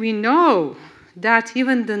yet we know that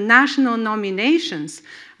even the national nominations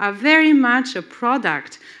are very much a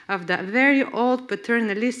product of the very old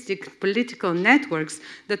paternalistic political networks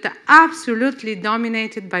that are absolutely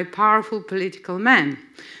dominated by powerful political men.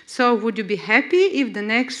 So would you be happy if the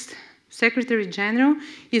next Secretary General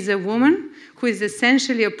is a woman who is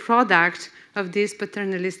essentially a product of these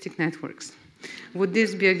paternalistic networks? Would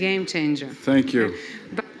this be a game changer? Thank you.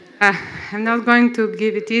 But, I'm not going to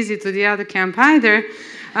give it easy to the other camp either.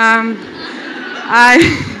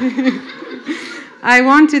 I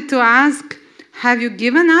wanted to ask, have you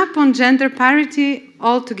given up on gender parity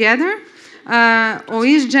altogether? Or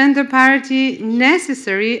is gender parity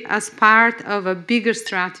necessary as part of a bigger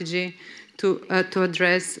strategy to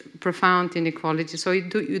address profound inequality? So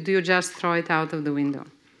do you just throw it out of the window?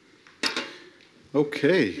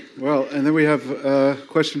 Okay. Well, and then we have a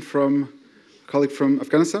question from a colleague from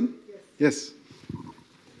Afghanistan. Yes.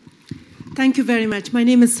 Thank you very much. My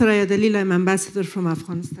name is Soraya Dalil. I'm ambassador from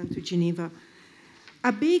Afghanistan to Geneva.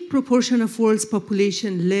 A big proportion of world's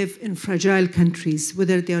population live in fragile countries,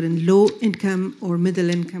 whether they are in low-income or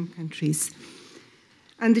middle-income countries.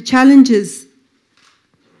 And the challenges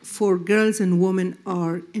for girls and women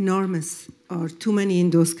are enormous, or too many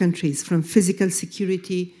in those countries, from physical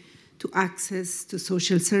security to access to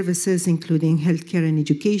social services, including healthcare and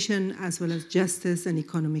education, as well as justice and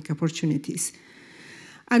economic opportunities.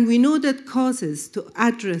 And we know that causes to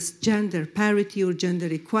address gender parity or gender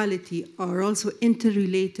equality are also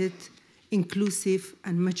interrelated, inclusive,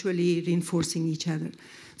 and mutually reinforcing each other.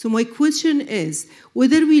 So my question is,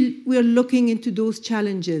 whether we are looking into those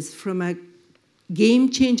challenges from a game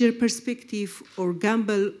changer perspective, or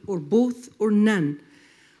gamble, or both, or none,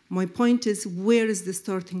 my point is, where is the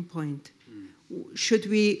starting point? Should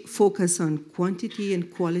we focus on quantity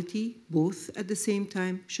and quality, both at the same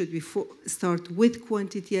time? Should we start with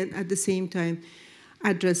quantity and at the same time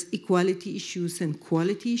address equality issues and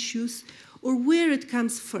quality issues? Or where it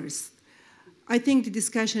comes first? I think the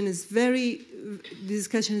discussion is very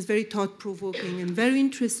thought-provoking and very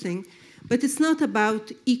interesting, but it's not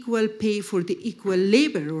about equal pay for the equal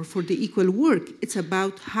labor or for the equal work. It's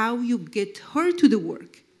about how you get her to the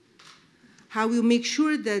work, how you make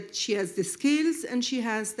sure that she has the skills and she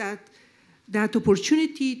has that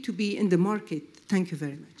opportunity to be in the market. Thank you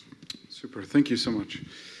very much. Super. Thank you so much.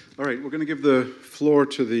 All right, we're going to give the floor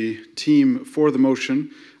to the team for the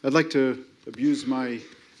motion. I'd like to abuse my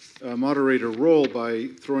moderator role by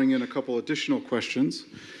throwing in a couple additional questions.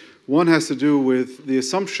 One has to do with the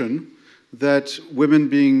assumption that women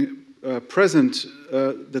being present,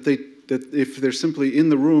 that if they're simply in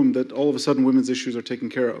the room, that all of a sudden women's issues are taken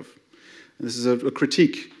care of. And this is a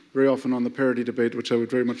critique very often on the parity debate, which I would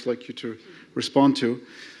very much like you to respond to.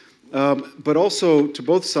 But also to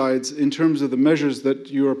both sides, in terms of the measures that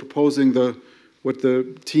you are proposing, what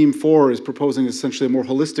the Team 4 is proposing is essentially a more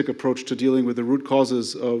holistic approach to dealing with the root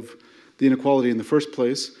causes of the inequality in the first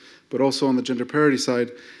place, but also on the gender parity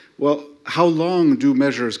side. Well, how long do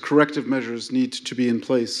measures, corrective measures, need to be in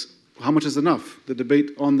place? How much is enough? The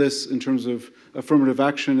debate on this in terms of affirmative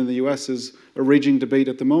action in the US is a raging debate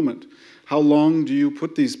at the moment. How long do you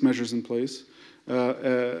put these measures in place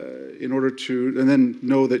in order to, and then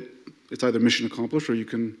know that it's either mission accomplished or you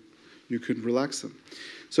can relax them?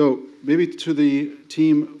 So maybe to the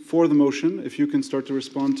team for the motion, if you can start to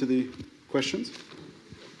respond to the questions.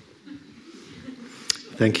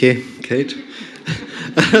 Thank you, Kate.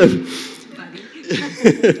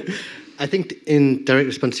 I think in direct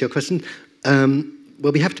response to your question,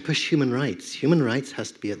 well, we have to push human rights. Human rights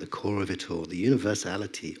has to be at the core of it all. The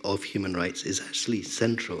universality of human rights is actually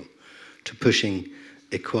central to pushing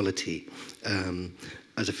equality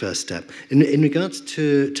as a first step. In regards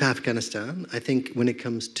to Afghanistan, I think when it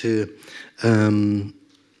comes to, when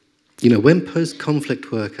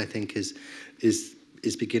post-conflict work, I think, is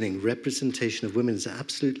beginning, representation of women is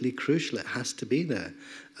absolutely crucial. It has to be there.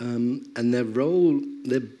 And their role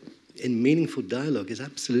in meaningful dialogue is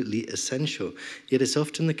absolutely essential. Yet it's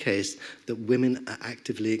often the case that women are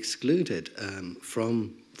actively excluded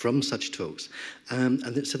from such talks.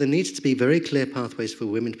 So there needs to be very clear pathways for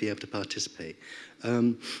women to be able to participate.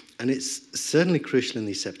 And it's certainly crucial in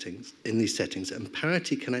these settings. And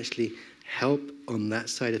parity can actually help on that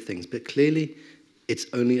side of things. But clearly, it's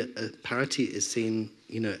only parity is seen,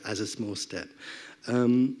 as a small step.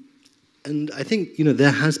 And I think,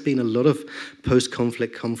 there has been a lot of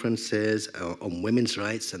post-conflict conferences on women's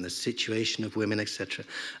rights and the situation of women, etc.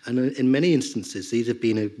 And in many instances, these have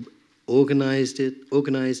been organized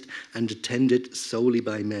and attended solely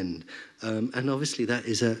by men. And obviously, that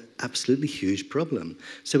is an absolutely huge problem.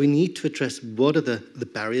 So we need to address what are the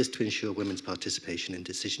barriers to ensure women's participation in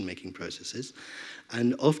decision-making processes.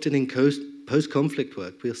 And often in post-conflict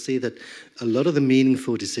work, we'll see that a lot of the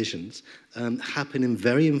meaningful decisions happen in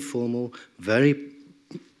very informal, very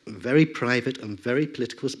private and very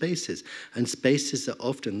political spaces, and spaces that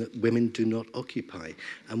often that women do not occupy.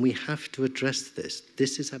 And we have to address this.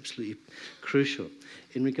 This is absolutely crucial.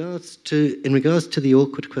 In regards to the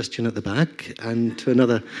awkward question at the back, and to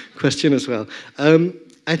another question as well,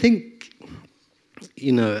 I think,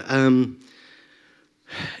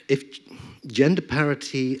 if gender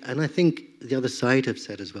parity, and I think the other side have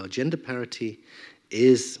said as well, gender parity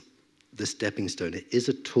is the stepping stone. It is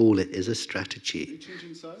a tool. It is a strategy. Are you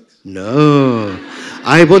changing sides? No,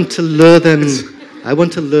 I want to lure them. I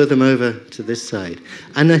want to lure them over to this side,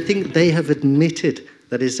 and I think they have admitted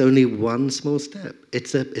that it's only one small step.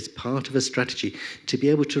 It's part of a strategy to be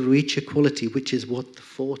able to reach equality, which is what the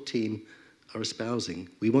 4 team are espousing.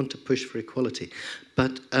 We want to push for equality,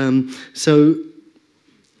 but so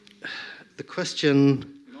the question.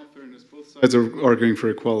 In all fairness, both sides are arguing for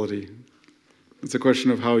equality. It's a question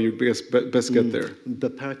of how you best get there.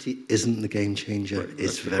 But parity isn't the game changer. Right,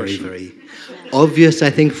 it's very, very obvious, I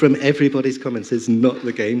think, from everybody's comments. It's not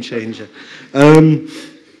the game changer.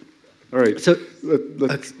 All right, so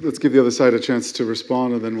let's give the other side a chance to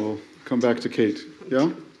respond, and then we'll come back to Kate. Yeah?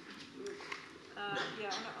 On a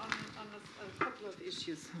couple of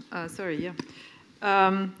issues.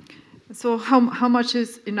 So how much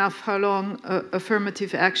is enough? How long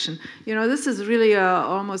affirmative action? This is really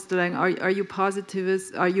almost like, are you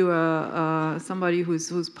positivist? Are you somebody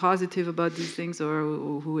who's positive about these things,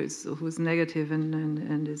 or who's negative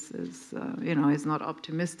and is not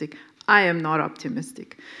optimistic? I am not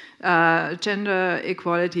optimistic. Gender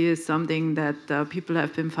equality is something that people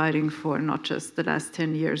have been fighting for not just the last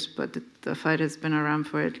 10 years, but the fight has been around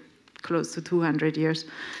for close to 200 years,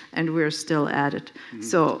 and we're still at it. Mm-hmm.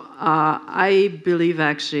 So I believe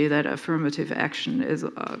actually that affirmative action is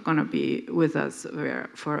going to be with us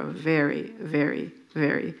for a very, very,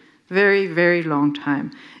 very, very, very long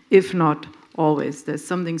time, if not always. There's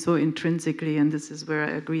something so intrinsically, and this is where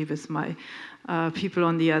I agree with my people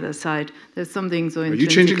on the other side. There's something so intrinsic. Are you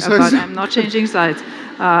changing sides? I'm not changing sides.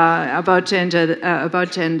 About gender,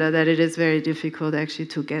 that it is very difficult actually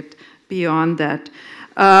to get beyond that.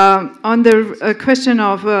 On the question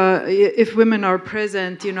of if women are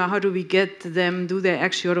present, how do we get them? Do they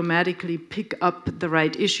actually automatically pick up the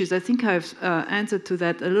right issues? I think I've answered to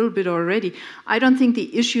that a little bit already. I don't think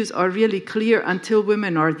the issues are really clear until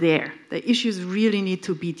women are there. The issues really need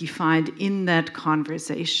to be defined in that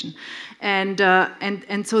conversation. And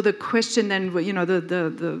so the question then,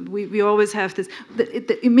 we always have this.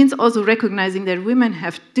 It means also recognizing that women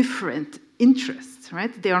have different interests,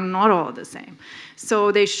 right? They are not all the same.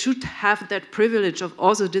 So they should have that privilege of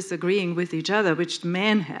also disagreeing with each other, which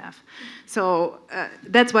men have. So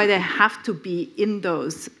that's why they have to be in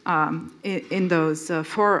those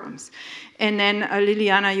forums. And then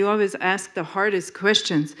Liliana, you always ask the hardest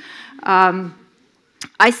questions.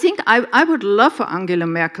 I think I would love for Angela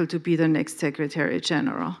Merkel to be the next Secretary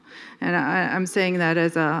General, and I'm saying that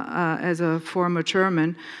as a former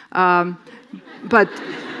German, but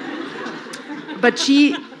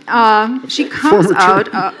she comes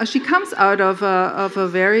out of a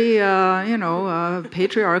very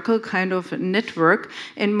patriarchal kind of network,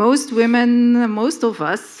 and most women, most of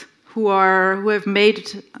us who have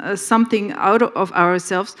made something out of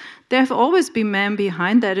ourselves, there have always been men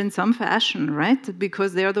behind that in some fashion, right?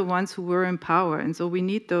 Because they're the ones who were in power, and so we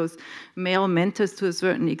need those male mentors to a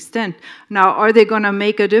certain extent. Now, are they going to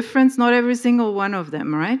make a difference? Not every single one of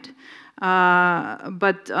them, right?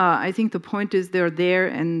 But I think the point is they're there,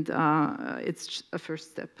 and it's a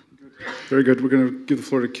first step. Very good. We're going to give the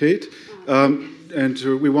floor to Kate. And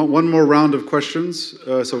we want one more round of questions,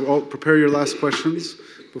 so all prepare your last questions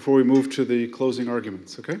before we move to the closing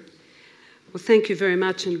arguments, okay? Well, thank you very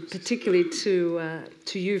much, and particularly to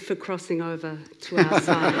you for crossing over to our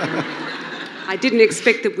side. I didn't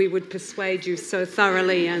expect that we would persuade you so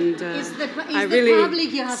thoroughly, and I really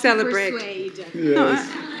celebrate. Yes.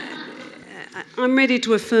 No, I'm ready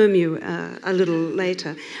to affirm you a little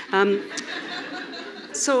later.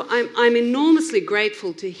 So I'm enormously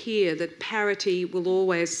grateful to hear that parity will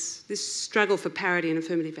always, this struggle for parity and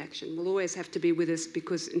affirmative action will always have to be with us,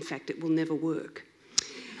 because in fact it will never work.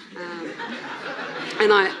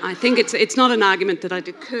 And I think it's not an argument that had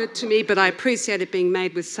occurred to me, but I appreciate it being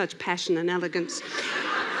made with such passion and elegance.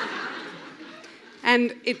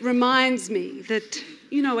 And it reminds me that,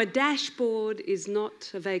 you know, a dashboard is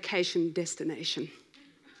not a vacation destination.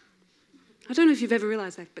 I don't know if you've ever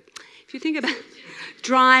realised that, but if you think about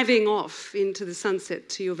driving off into the sunset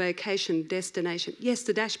to your vacation destination, yes,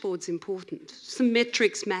 the dashboard's important. Some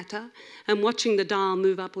metrics matter, and watching the dial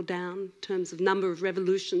move up or down in terms of number of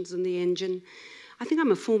revolutions in the engine. I think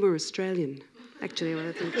I'm a former Australian, actually.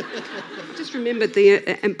 I just remembered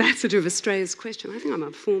the ambassador of Australia's question. I think I'm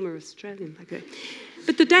a former Australian. Okay.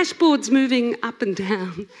 But the dashboard's moving up and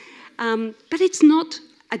down. But it's not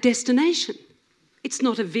a destination. It's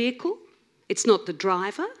not a vehicle. It's not the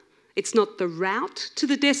driver. It's not the route to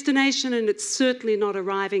the destination, and it's certainly not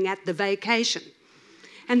arriving at the vacation.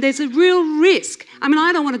 And there's a real risk. I mean,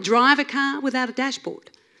 I don't want to drive a car without a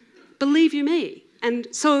dashboard. Believe you me. And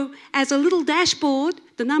so as a little dashboard,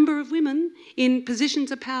 the number of women in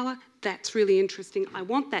positions of power, that's really interesting. I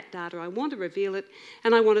want that data. I want to reveal it,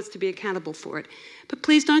 and I want us to be accountable for it. But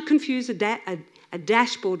please don't confuse a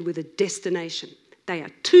dashboard with a destination. They are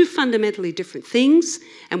two fundamentally different things,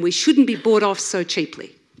 and we shouldn't be bought off so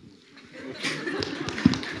cheaply.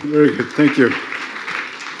 Very good. Thank you.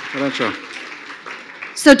 Arantxa.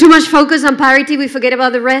 So too much focus on parity, we forget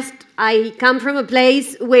about the rest. I come from a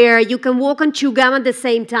place where you can walk on chew gum at the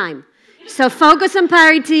same time. So focus on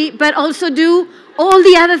parity, but also do all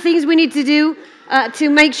the other things we need to do to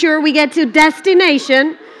make sure we get to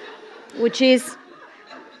destination, which is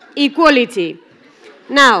equality.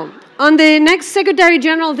 Now, on the next Secretary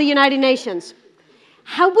General of the United Nations,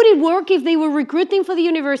 how would it work if they were recruiting for the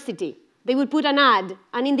university? They would put an ad,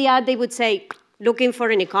 and in the ad they would say, looking for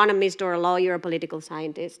an economist or a lawyer or a political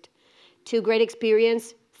scientist. 2 great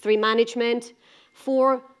experience, 3 management,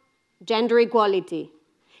 4 gender equality.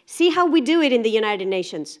 See how we do it in the United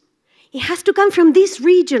Nations. It has to come from this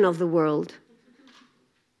region of the world.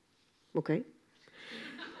 Okay.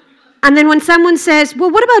 And then when someone says,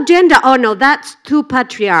 well, what about gender? Oh no, that's too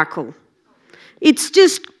patriarchal. It's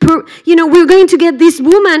just, we're going to get this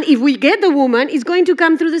woman, if we get the woman, it's going to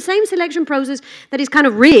come through the same selection process that is kind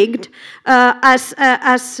of rigged as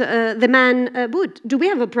the man would. Do we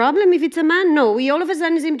have a problem if it's a man? No, we all of a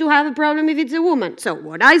sudden seem to have a problem if it's a woman. So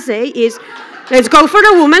what I say is, let's go for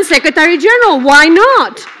the woman Secretary General. Why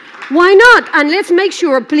not? Why not? And let's make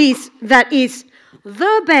sure, please, that is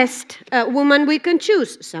the best woman we can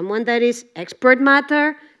choose. Someone that is expert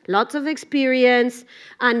matter, lots of experience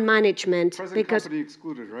and management. Present company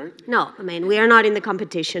excluded, right? No, I mean, we are not in the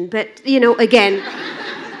competition. But, again,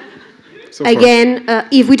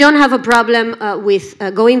 if we don't have a problem with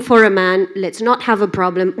going for a man, let's not have a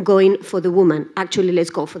problem going for the woman. Actually, let's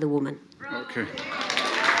go for the woman. Okay.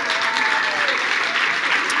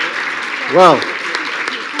 Well,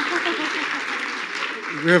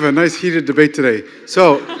 we have a nice heated debate today.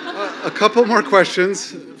 So, a couple more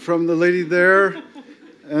questions from the lady there.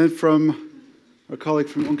 And from our colleague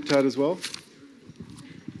from UNCTAD as well.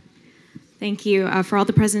 Thank you for all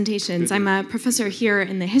the presentations. I'm a professor here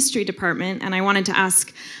in the history department, and I wanted to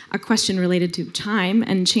ask a question related to time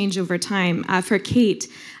and change over time. For Kate,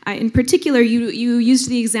 in particular, you used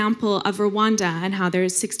the example of Rwanda and how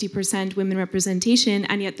there's 60% women representation,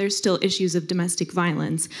 and yet there's still issues of domestic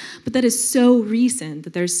violence. But that is so recent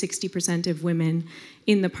that there's 60% of women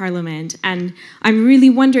in the parliament. And I'm really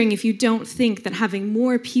wondering if you don't think that having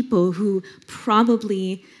more people who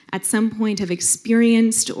probably at some point have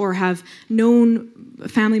experienced or have known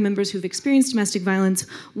family members who've experienced domestic violence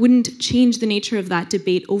wouldn't change the nature of that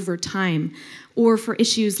debate over time. Or for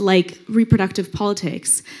issues like reproductive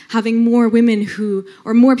politics, having more women who,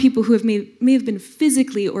 or more people who may have been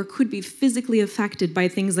physically or could be physically affected by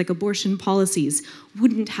things like abortion policies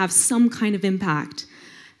wouldn't have some kind of impact,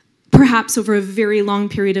 perhaps over a very long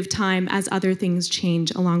period of time as other things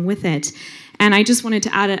change along with it. And I just wanted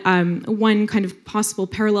to add one kind of possible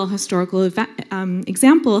parallel historical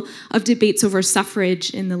example of debates over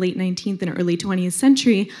suffrage in the late 19th and early 20th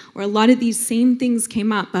century, where a lot of these same things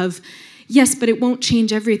came up of, yes, but it won't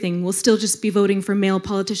change everything. We'll still just be voting for male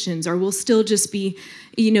politicians, or we'll still just be,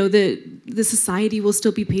 you know, the society will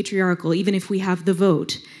still be patriarchal, even if we have the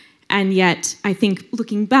vote. And yet, I think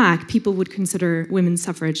looking back, people would consider women's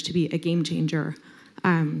suffrage to be a game changer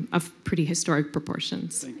of pretty historic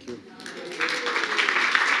proportions. Thank you.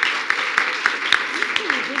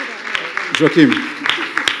 Joachim.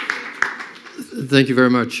 Thank you very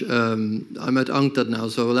much. I'm at UNCTAD now,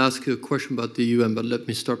 so I will ask you a question about the UN, but let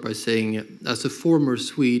me start by saying, as a former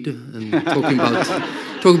Swede, and talking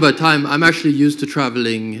about time, I'm actually used to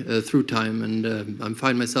traveling through time, and I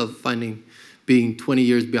find myself being 20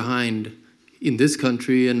 years behind in this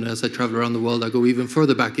country, and as I travel around the world, I go even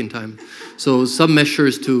further back in time. So some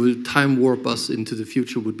measures to time warp us into the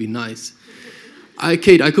future would be nice.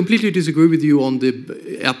 Kate, I completely disagree with you on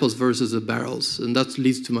the apples versus the barrels, and that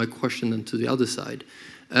leads to my question and to the other side.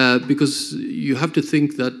 Because you have to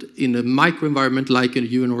think that in a microenvironment like a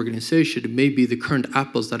UN organization, it may be the current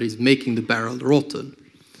apples that is making the barrel rotten.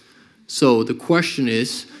 So the question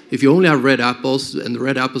is, if you only have red apples, and the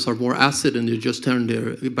red apples are more acid and you just turn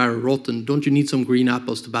the barrel rotten, don't you need some green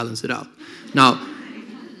apples to balance it out? Now,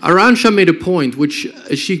 Arantxa made a point which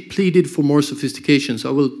she pleaded for more sophistication,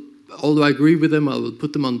 so although I agree with them, I will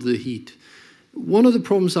put them under the heat. One of the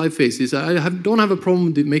problems I face is I don't have a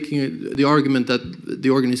problem with making the argument that the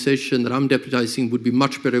organization that I'm deputizing would be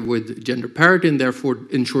much better with gender parity and therefore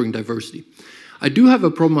ensuring diversity. I do have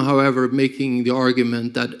a problem, however, making the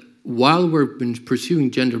argument that while we've been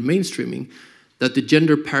pursuing gender mainstreaming, that the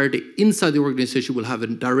gender parity inside the organization will have a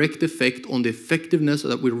direct effect on the effectiveness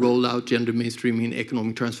that we roll out gender mainstreaming in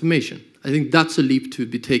economic transformation. I think that's a leap to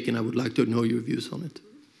be taken. I would like to know your views on it.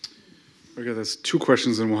 Okay, that's two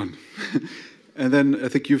questions in one. And then I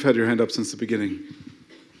think you've had your hand up since the beginning.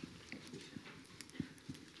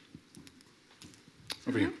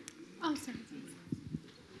 Over here. Oh, sorry.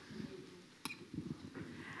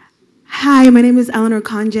 Hi, my name is Eleanor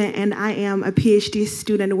Kanja, and I am a PhD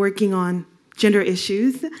student working on gender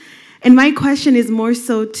issues. And my question is more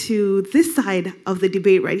so to this side of the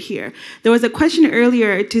debate right here. There was a question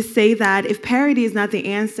earlier to say that if parity is not the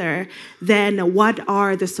answer, then what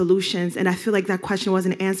are the solutions? And I feel like that question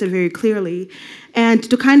wasn't answered very clearly. And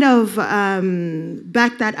to kind of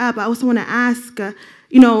back that up, I also want to ask,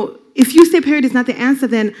 if you say parity is not the answer,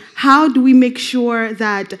 then how do we make sure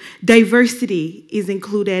that diversity is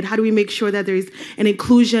included? How do we make sure that there's an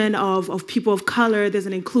inclusion of people of color, there's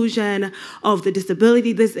an inclusion of the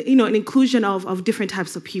disability, there's an inclusion of different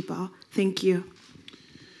types of people? Thank you.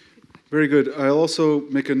 Very good. I'll also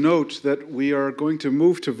make a note that we are going to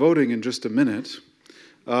move to voting in just a minute.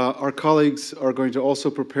 Our colleagues are going to also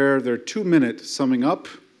prepare their 2-minute summing up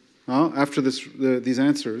after these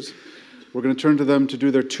answers. We're going to turn to them to do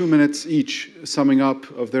their 2 minutes each summing up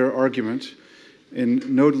of their argument in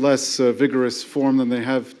no less vigorous form than they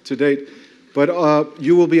have to date. But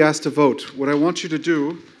you will be asked to vote. What I want you to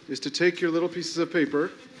do is to take your little pieces of paper.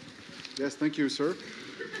 Yes, thank you, sir.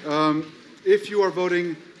 If you are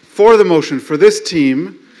voting for the motion for this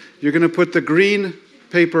team, you're going to put the green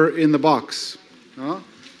paper in the box.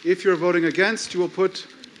 If you're voting against, you will put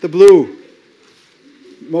the blue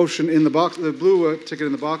motion in the box, the blue ticket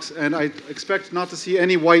in the box, and I expect not to see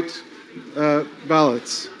any white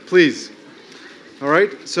ballots, please. All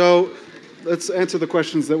right, so let's answer the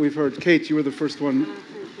questions that we've heard. Kate, you were the first one.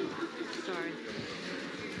 Sorry.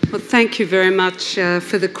 Well, thank you very much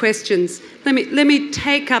for the questions. Let me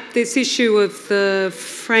take up this issue of the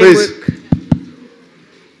framework. Please.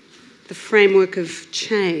 The framework of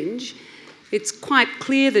change. It's quite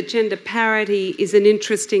clear that gender parity is an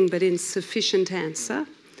interesting but insufficient answer.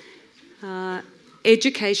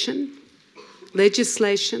 Education,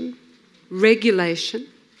 legislation, regulation,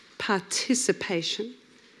 participation,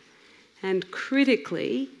 and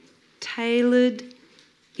critically, tailored,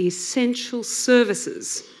 essential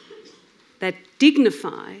services that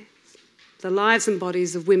dignify the lives and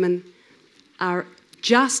bodies of women are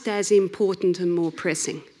just as important and more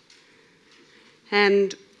pressing.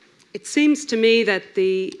 And it seems to me that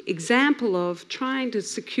the example of trying to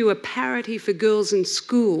secure parity for girls in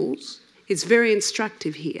schools is very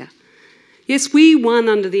instructive here. Yes, we won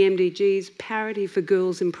under the MDGs parity for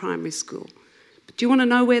girls in primary school. But do you want to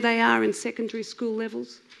know where they are in secondary school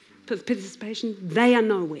levels for participation? They are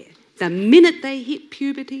nowhere. The minute they hit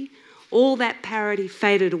puberty, all that parity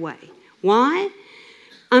faded away. Why?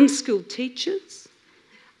 Unskilled teachers,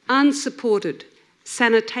 unsupported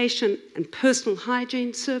sanitation and personal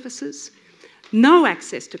hygiene services, no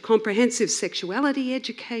access to comprehensive sexuality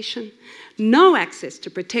education, no access to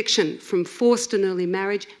protection from forced and early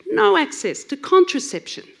marriage, no access to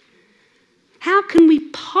contraception. How can we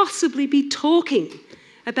possibly be talking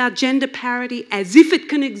about gender parity as if it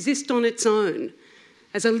can exist on its own,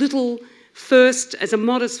 as a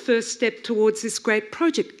modest first step towards this great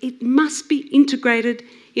project? It must be integrated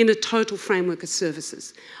in a total framework of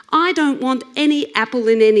services. I don't want any apple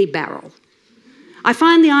in any barrel. I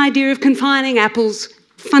find the idea of confining apples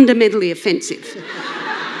fundamentally offensive.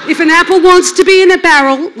 If an apple wants to be in a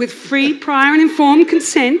barrel with free, prior and informed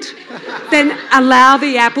consent, then allow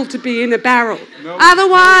the apple to be in a barrel. No,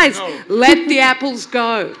 otherwise, let the apples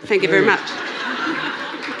go. Thank you very much.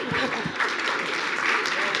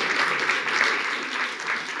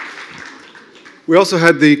 We also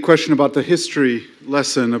had the question about the history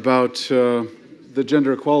lesson about the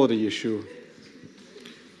gender equality issue.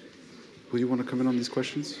 Will you want to come in on these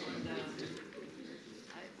questions?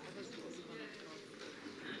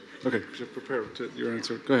 Okay, just prepare your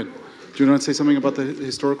answer. Go ahead. Do you want to say something about the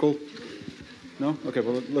historical? No? Okay,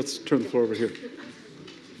 well, let's turn the floor over here.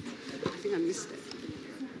 I think I missed it.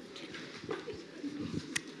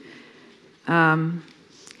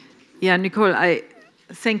 Yeah, Nicole,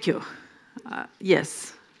 thank you.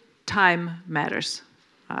 Yes, time matters.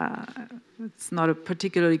 It's not a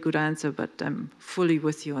particularly good answer, but I'm fully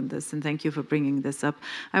with you on this, and thank you for bringing this up.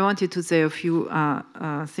 I wanted to say a few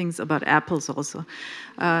things about apples also.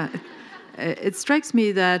 It strikes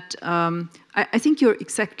me that I think you're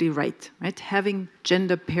exactly right? Having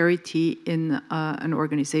gender parity in an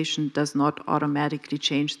organization does not automatically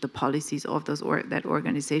change the policies of that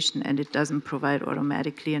organization, and it doesn't provide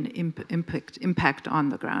automatically an impact on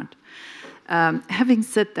the ground. Having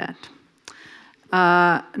said that,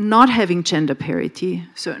 not having gender parity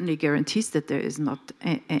certainly guarantees that there is not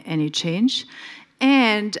any change.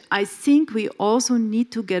 And I think we also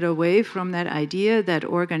need to get away from that idea that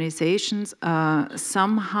organizations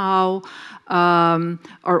somehow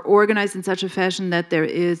are organized in such a fashion that there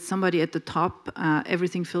is somebody at the top,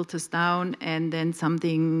 everything filters down, and then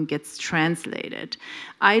something gets translated.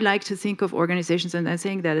 I like to think of organizations, and I'm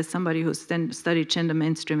saying that as somebody who's studied gender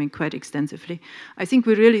mainstreaming quite extensively. I think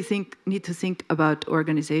we really need to think about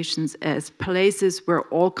organizations as places where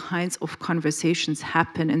all kinds of conversations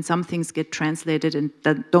happen, and some things get translated and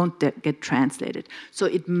don't get translated. So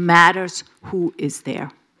it matters who is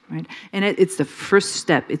there. Right? And it's the first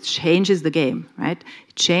step. It changes the game, right?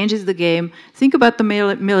 It changes the game. Think about the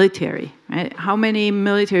military, right? How many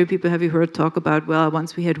military people have you heard talk about, well,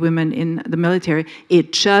 once we had women in the military,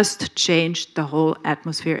 it just changed the whole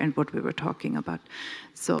atmosphere and what we were talking about.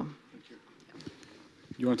 So.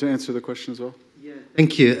 You want to answer the question as well? Yeah.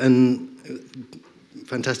 Thank you, and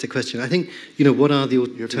fantastic question. I think, what are the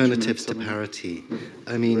alternatives to parity?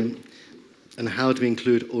 I mean, and how do we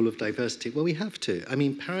include all of diversity? Well, we have to. I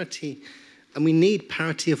mean, parity, and we need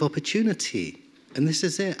parity of opportunity. And this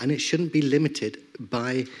is it. And it shouldn't be limited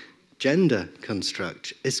by gender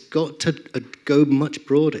construct. It's got to go much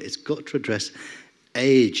broader. It's got to address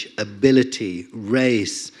age, ability,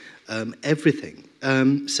 race, everything.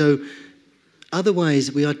 So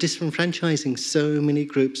otherwise, we are disenfranchising so many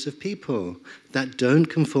groups of people that don't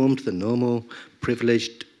conform to the normal,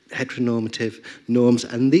 privileged, heteronormative norms,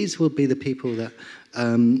 and these will be the people that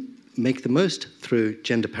make the most through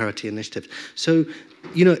gender parity initiatives. So,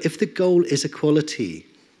 if the goal is equality,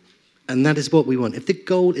 and that is what we want, if the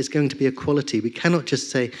goal is going to be equality, we cannot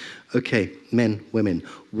just say, okay, men, women.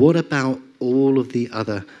 What about all of the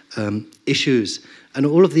other issues and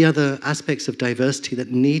all of the other aspects of diversity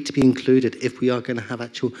that need to be included if we are going to have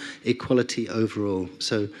actual equality overall?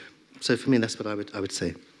 So for me, that's what I would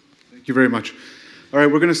say. Thank you very much. All right,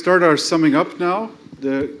 we're going to start our summing up now.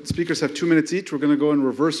 The speakers have 2 minutes each. We're going to go in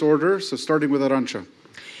reverse order, so starting with Arantxa.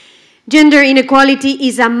 Gender inequality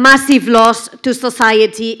is a massive loss to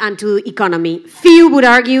society and to economy. Few would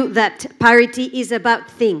argue that parity is a bad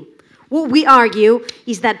thing. What we argue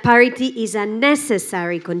is that parity is a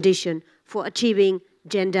necessary condition for achieving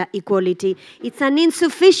gender equality. It's an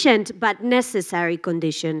insufficient but necessary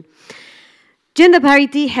condition. Gender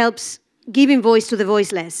parity helps giving voice to the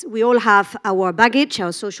voiceless. We all have our baggage,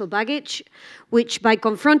 our social baggage, which by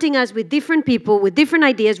confronting us with different people, with different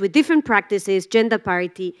ideas, with different practices, gender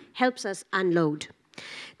parity helps us unload.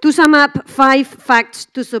 To sum up, 5 facts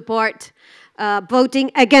to support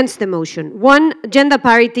voting against the motion. 1, gender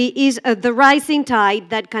parity is the rising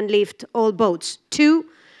tide that can lift all boats. 2,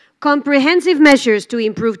 comprehensive measures to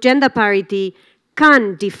improve gender parity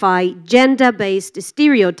can defy gender-based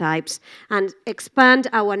stereotypes and expand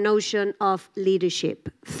our notion of leadership.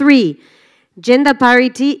 3, gender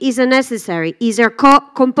parity is a necessary, is a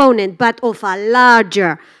component, but of a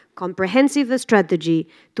larger, comprehensive strategy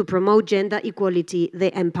to promote gender equality,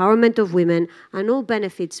 the empowerment of women, and all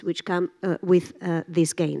benefits which come with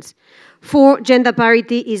these gains. 4, gender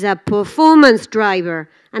parity is a performance driver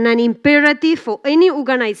and an imperative for any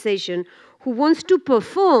organization who wants to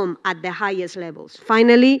perform at the highest levels.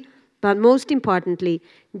 Finally, but most importantly,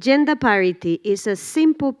 gender parity is a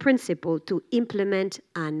simple principle to implement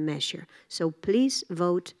and measure. So please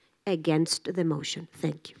vote against the motion.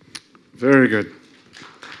 Thank you. Very good.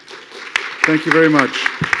 Thank you very much.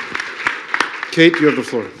 Kate, you have the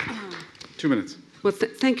floor. 2 minutes. Well,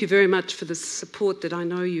 thank you very much for the support that I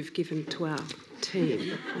know you've given to our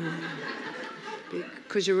team.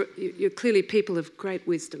 Because you're clearly people of great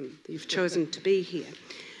wisdom. You've chosen to be here.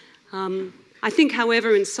 I think,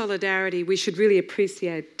 however, in solidarity, we should really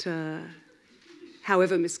appreciate,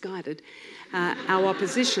 however misguided, our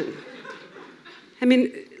opposition. I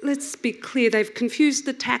mean, let's be clear, they've confused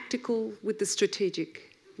the tactical with the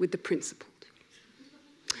strategic, with the principled.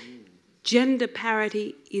 Gender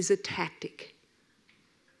parity is a tactic.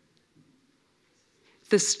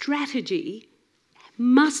 The strategy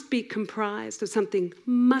must be comprised of something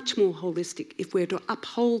much more holistic if we're to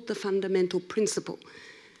uphold the fundamental principle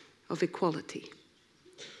of equality.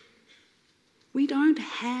 We don't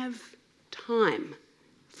have time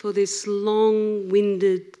for this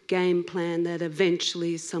long-winded game plan that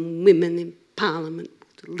eventually some women in Parliament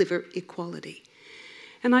will deliver equality.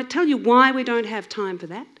 And I tell you why we don't have time for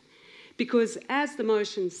that. Because as the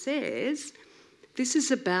motion says, this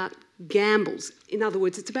is about gambles. In other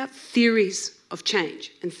words, it's about theories of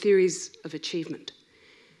change and theories of achievement.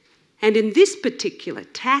 And in this particular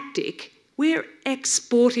tactic, we're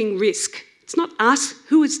exporting risk. It's not us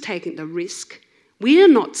who is taking the risk. We are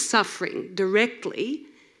not suffering directly,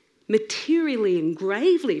 materially and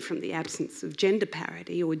gravely from the absence of gender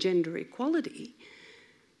parity or gender equality.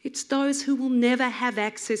 It's those who will never have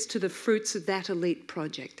access to the fruits of that elite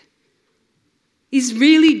project. Is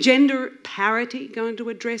really gender parity going to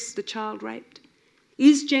address the child raped?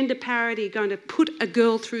 Is gender parity going to put a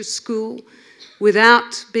girl through school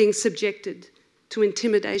without being subjected to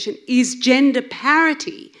intimidation? Is gender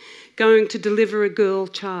parity going to deliver a girl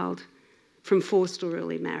child from forced or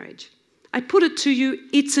early marriage? I put it to you,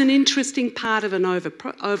 it's an interesting part of an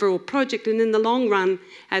overall project, and in the long run,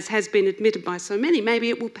 as has been admitted by so many, maybe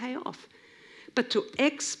it will pay off. But to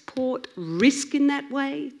export risk in that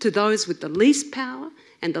way to those with the least power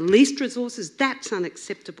and the least resources, that's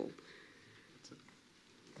unacceptable.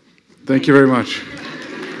 Thank you very much.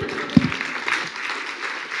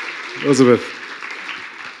 Elisabeth,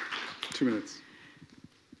 2 minutes.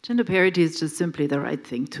 Gender parity is just simply the right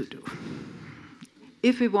thing to do.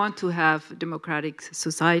 If we want to have democratic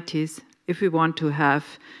societies, if we want to have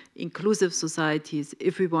inclusive societies,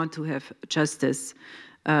 if we want to have justice,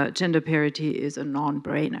 gender parity is a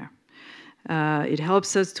non-brainer. It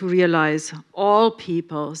helps us to realize all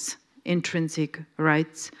people's intrinsic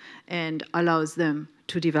rights and allows them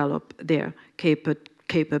to develop their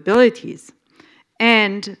capabilities.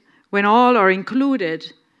 And when all are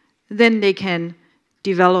included, then they can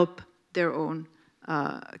develop their own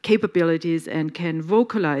capabilities and can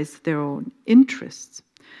vocalize their own interests.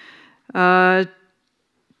 Gender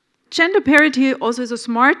parity also is a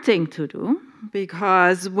smart thing to do,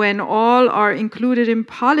 because when all are included in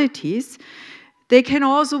polities, they can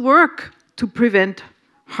also work to prevent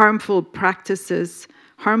harmful practices,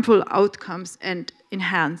 harmful outcomes, and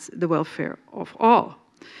enhance the welfare of all.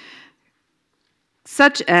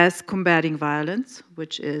 Such as combating violence,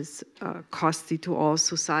 which is costly to all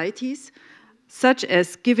societies, such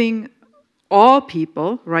as giving all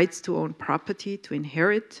people rights to own property, to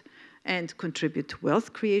inherit, and contribute to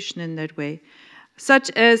wealth creation in that way, such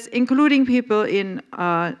as including people in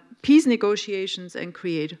peace negotiations and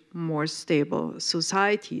create more stable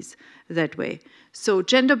societies that way. So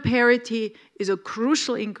gender parity is a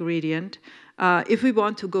crucial ingredient if we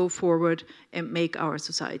want to go forward and make our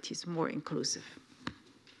societies more inclusive.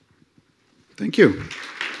 Thank you.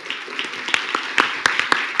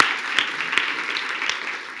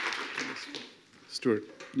 Stuart,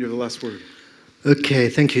 you have the last word. Okay,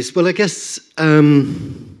 thank you. Well, I guess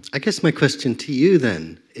my question to you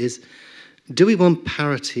then is, do we want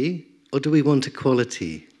parity or do we want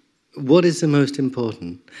equality? What is the most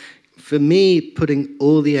important? For me, putting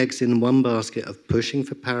all the eggs in one basket of pushing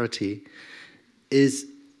for parity is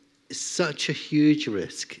such a huge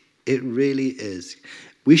risk. It really is.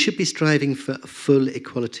 We should be striving for full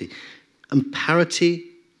equality. And parity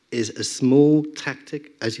is a small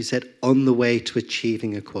tactic, as you said, on the way to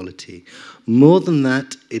achieving equality. More than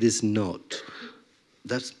that, it is not.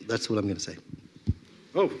 That's what I'm going to say.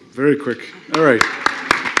 Oh, very quick. All right.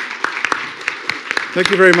 Thank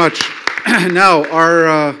you very much. Now,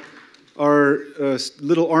 our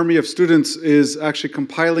little army of students is actually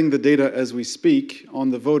compiling the data as we speak on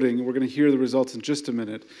the voting. We're going to hear the results in just a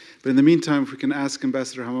minute. But in the meantime, if we can ask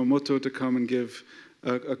Ambassador Hamamoto to come and give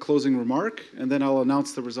a closing remark, and then I'll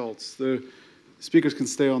announce the results. The speakers can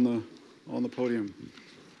stay on the podium.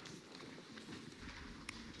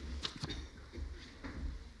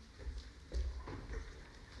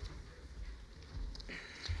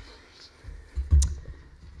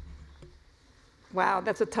 Wow,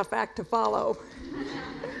 that's a tough act to follow.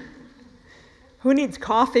 Who needs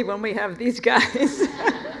coffee when we have these guys?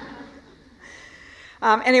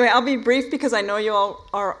 Anyway, I'll be brief because I know you all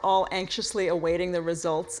are all anxiously awaiting the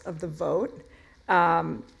results of the vote.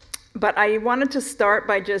 But I wanted to start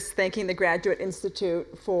by just thanking the Graduate Institute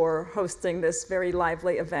for hosting this very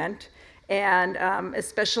lively event, and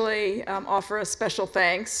especially offer a special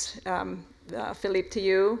thanks, Philippe, to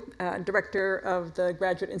you, Director of the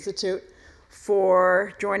Graduate Institute,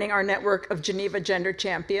 for joining our network of Geneva Gender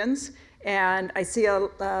Champions. And I see a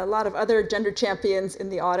lot of other gender champions in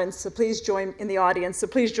the audience, so please join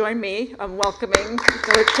me. I'm welcoming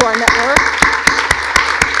to our network.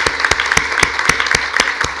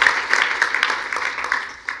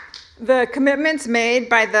 The commitments made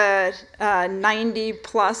by the 90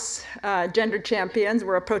 plus gender champions,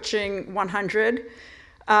 we're approaching 100,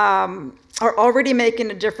 are already making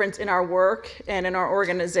a difference in our work and in our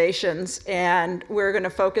organizations, and we're going to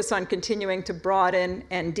focus on continuing to broaden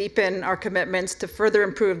and deepen our commitments to further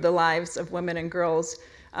improve the lives of women and girls,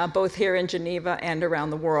 both here in Geneva and around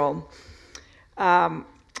the world.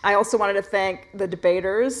 I also wanted to thank the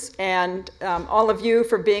debaters and all of you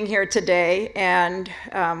for being here today and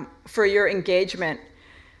for your engagement.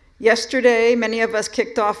 Yesterday, many of us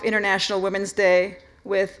kicked off International Women's Day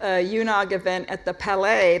with a UNOG event at the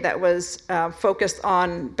Palais that was focused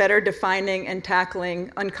on better defining and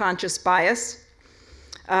tackling unconscious bias,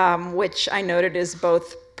 which I noted is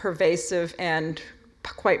both pervasive and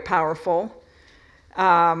quite powerful.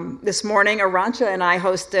 This morning, Arantxa and I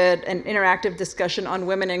hosted an interactive discussion on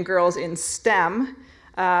women and girls in STEM.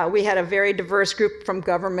 We had a very diverse group from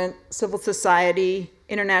government, civil society,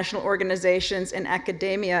 international organizations, and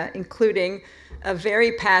academia, including a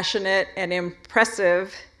very passionate and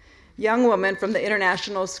impressive young woman from the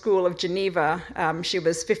International School of Geneva. She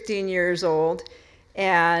was 15 years old.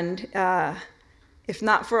 And if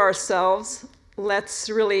not for ourselves, let's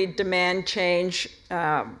really demand change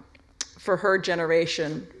for her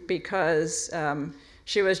generation, because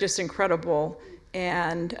she was just incredible.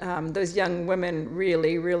 And those young women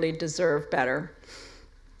really, really deserve better.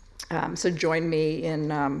 So join me in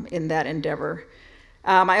that endeavor.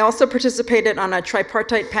 I also participated on a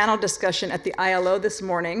tripartite panel discussion at the ILO this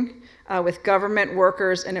morning with government,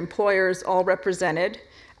 workers, and employers all represented.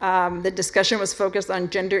 The discussion was focused on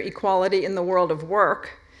gender equality in the world of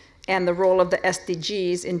work and the role of the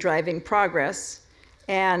SDGs in driving progress.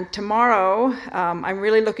 And tomorrow, I'm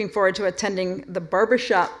really looking forward to attending the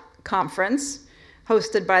Barbershop Conference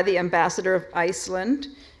hosted by the Ambassador of Iceland,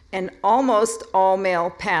 an almost all-male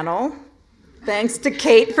panel. Thanks to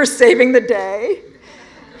Kate for saving the day.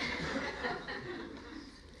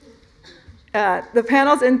 The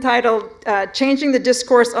panel's entitled Changing the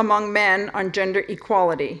Discourse Among Men on Gender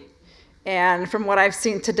Equality. And from what I've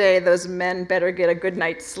seen today, those men better get a good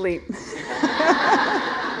night's sleep.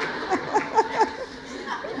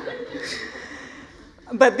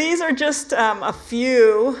 But these are just a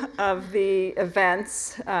few of the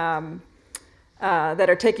events that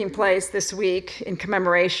are taking place this week in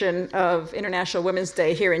commemoration of International Women's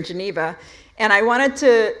Day here in Geneva. And I wanted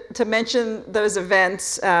to mention those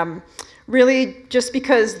events really just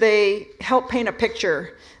because they help paint a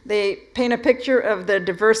picture. They paint a picture of the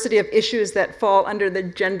diversity of issues that fall under the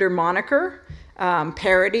gender moniker,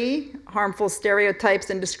 parity, harmful stereotypes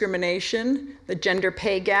and discrimination, the gender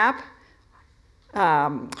pay gap,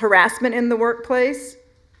 harassment in the workplace,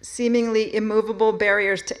 seemingly immovable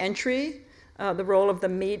barriers to entry, the role of the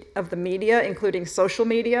media, including social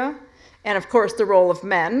media, and of course the role of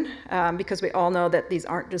men, because we all know that these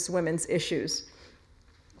aren't just women's issues.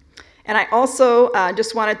 And I also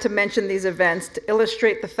just wanted to mention these events to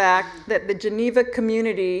illustrate the fact that the Geneva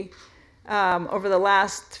community over the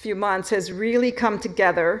last few months has really come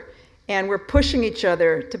together, and we're pushing each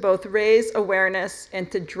other to both raise awareness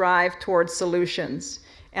and to drive towards solutions.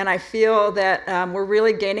 And I feel that we're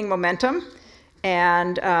really gaining momentum,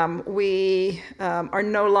 and we are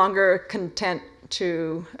no longer content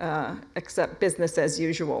to accept business as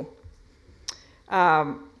usual.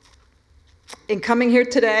 In coming here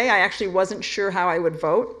today, I actually wasn't sure how I would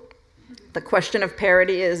vote. The question of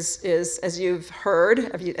parity is as you've heard,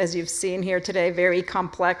 as you've seen here today, very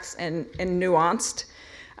complex and nuanced.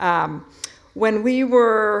 When we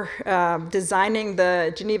were designing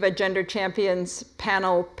the Geneva Gender Champions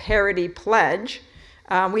panel parity pledge,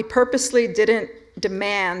 we purposely didn't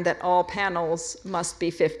demand that all panels must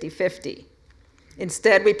be 50-50.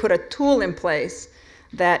 Instead, we put a tool in place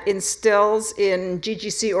that instills in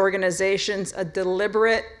GGC organizations a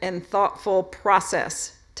deliberate and thoughtful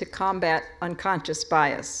process to combat unconscious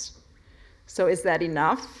bias. So is that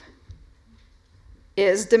enough?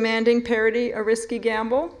 Is demanding parity a risky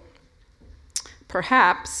gamble?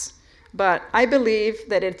 Perhaps, but I believe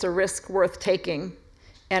that it's a risk worth taking,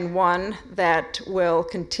 and one that will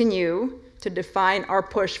continue to define our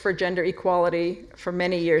push for gender equality for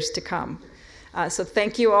many years to come. So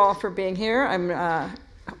thank you all for being here. I'm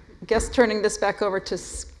guess turning this back over to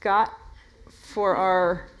Scott for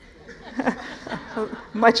our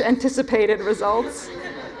much anticipated results.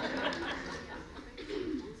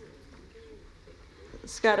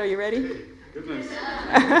 Scott, are you ready? Goodness.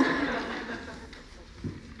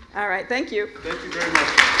 All right, thank you. Thank you very much.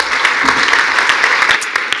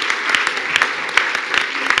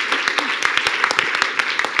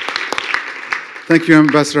 Thank you,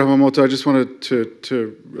 Ambassador Hamamoto. I just wanted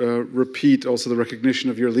to repeat also the recognition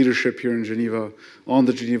of your leadership here in Geneva on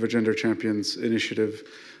the Geneva Gender Champions initiative,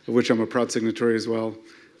 of which I'm a proud signatory as well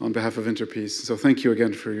on behalf of Interpeace. So thank you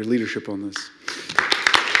again for your leadership on this.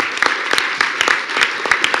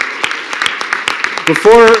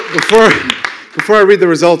 Before I read the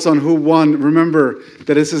results on who won, remember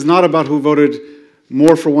that this is not about who voted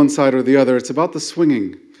more for one side or the other. It's about the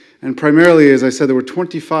swinging. And primarily, as I said, there were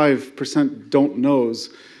 25% don't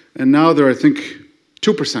knows, and now there are, I think,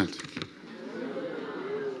 2%.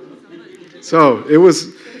 So it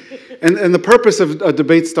was, and the purpose of a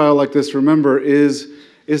debate style like this, remember, is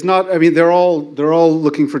not. I mean, they're all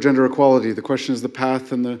looking for gender equality. The question is the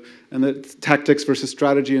path and the tactics versus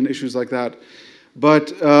strategy and issues like that. But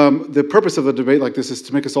the purpose of a debate like this is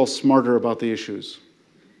to make us all smarter about the issues.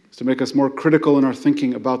 It's to make us more critical in our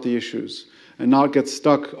thinking about the issues, and not get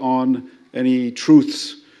stuck on any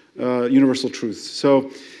truths, universal truths.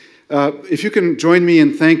 So if you can join me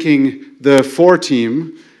in thanking the For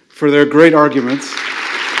team for their great arguments.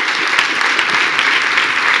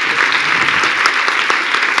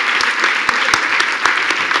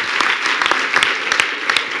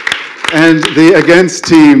 And the Against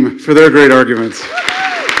team for their great arguments.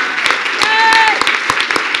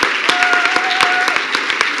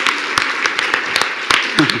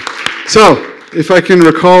 So, if I can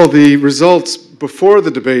recall the results before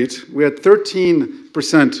the debate, we had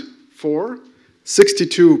 13% for,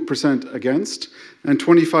 62% against, and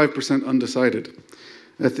 25% undecided.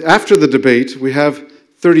 After the debate, we have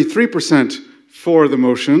 33% for the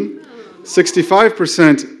motion,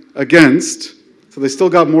 65% against, so they still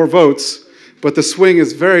got more votes, but the swing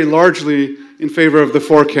is very largely in favor of the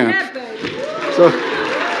For camp. So,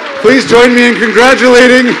 please join me in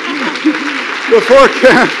congratulating the For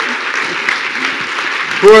camp,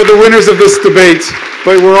 who are the winners of this debate,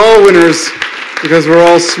 but we're all winners because we're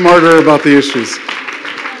all smarter about the issues.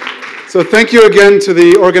 So thank you again to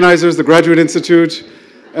the organizers, the Graduate Institute,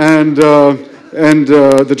 and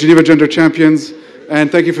the Geneva Gender Champions,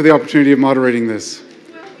 and thank you for the opportunity of moderating this.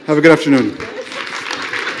 Have a good afternoon.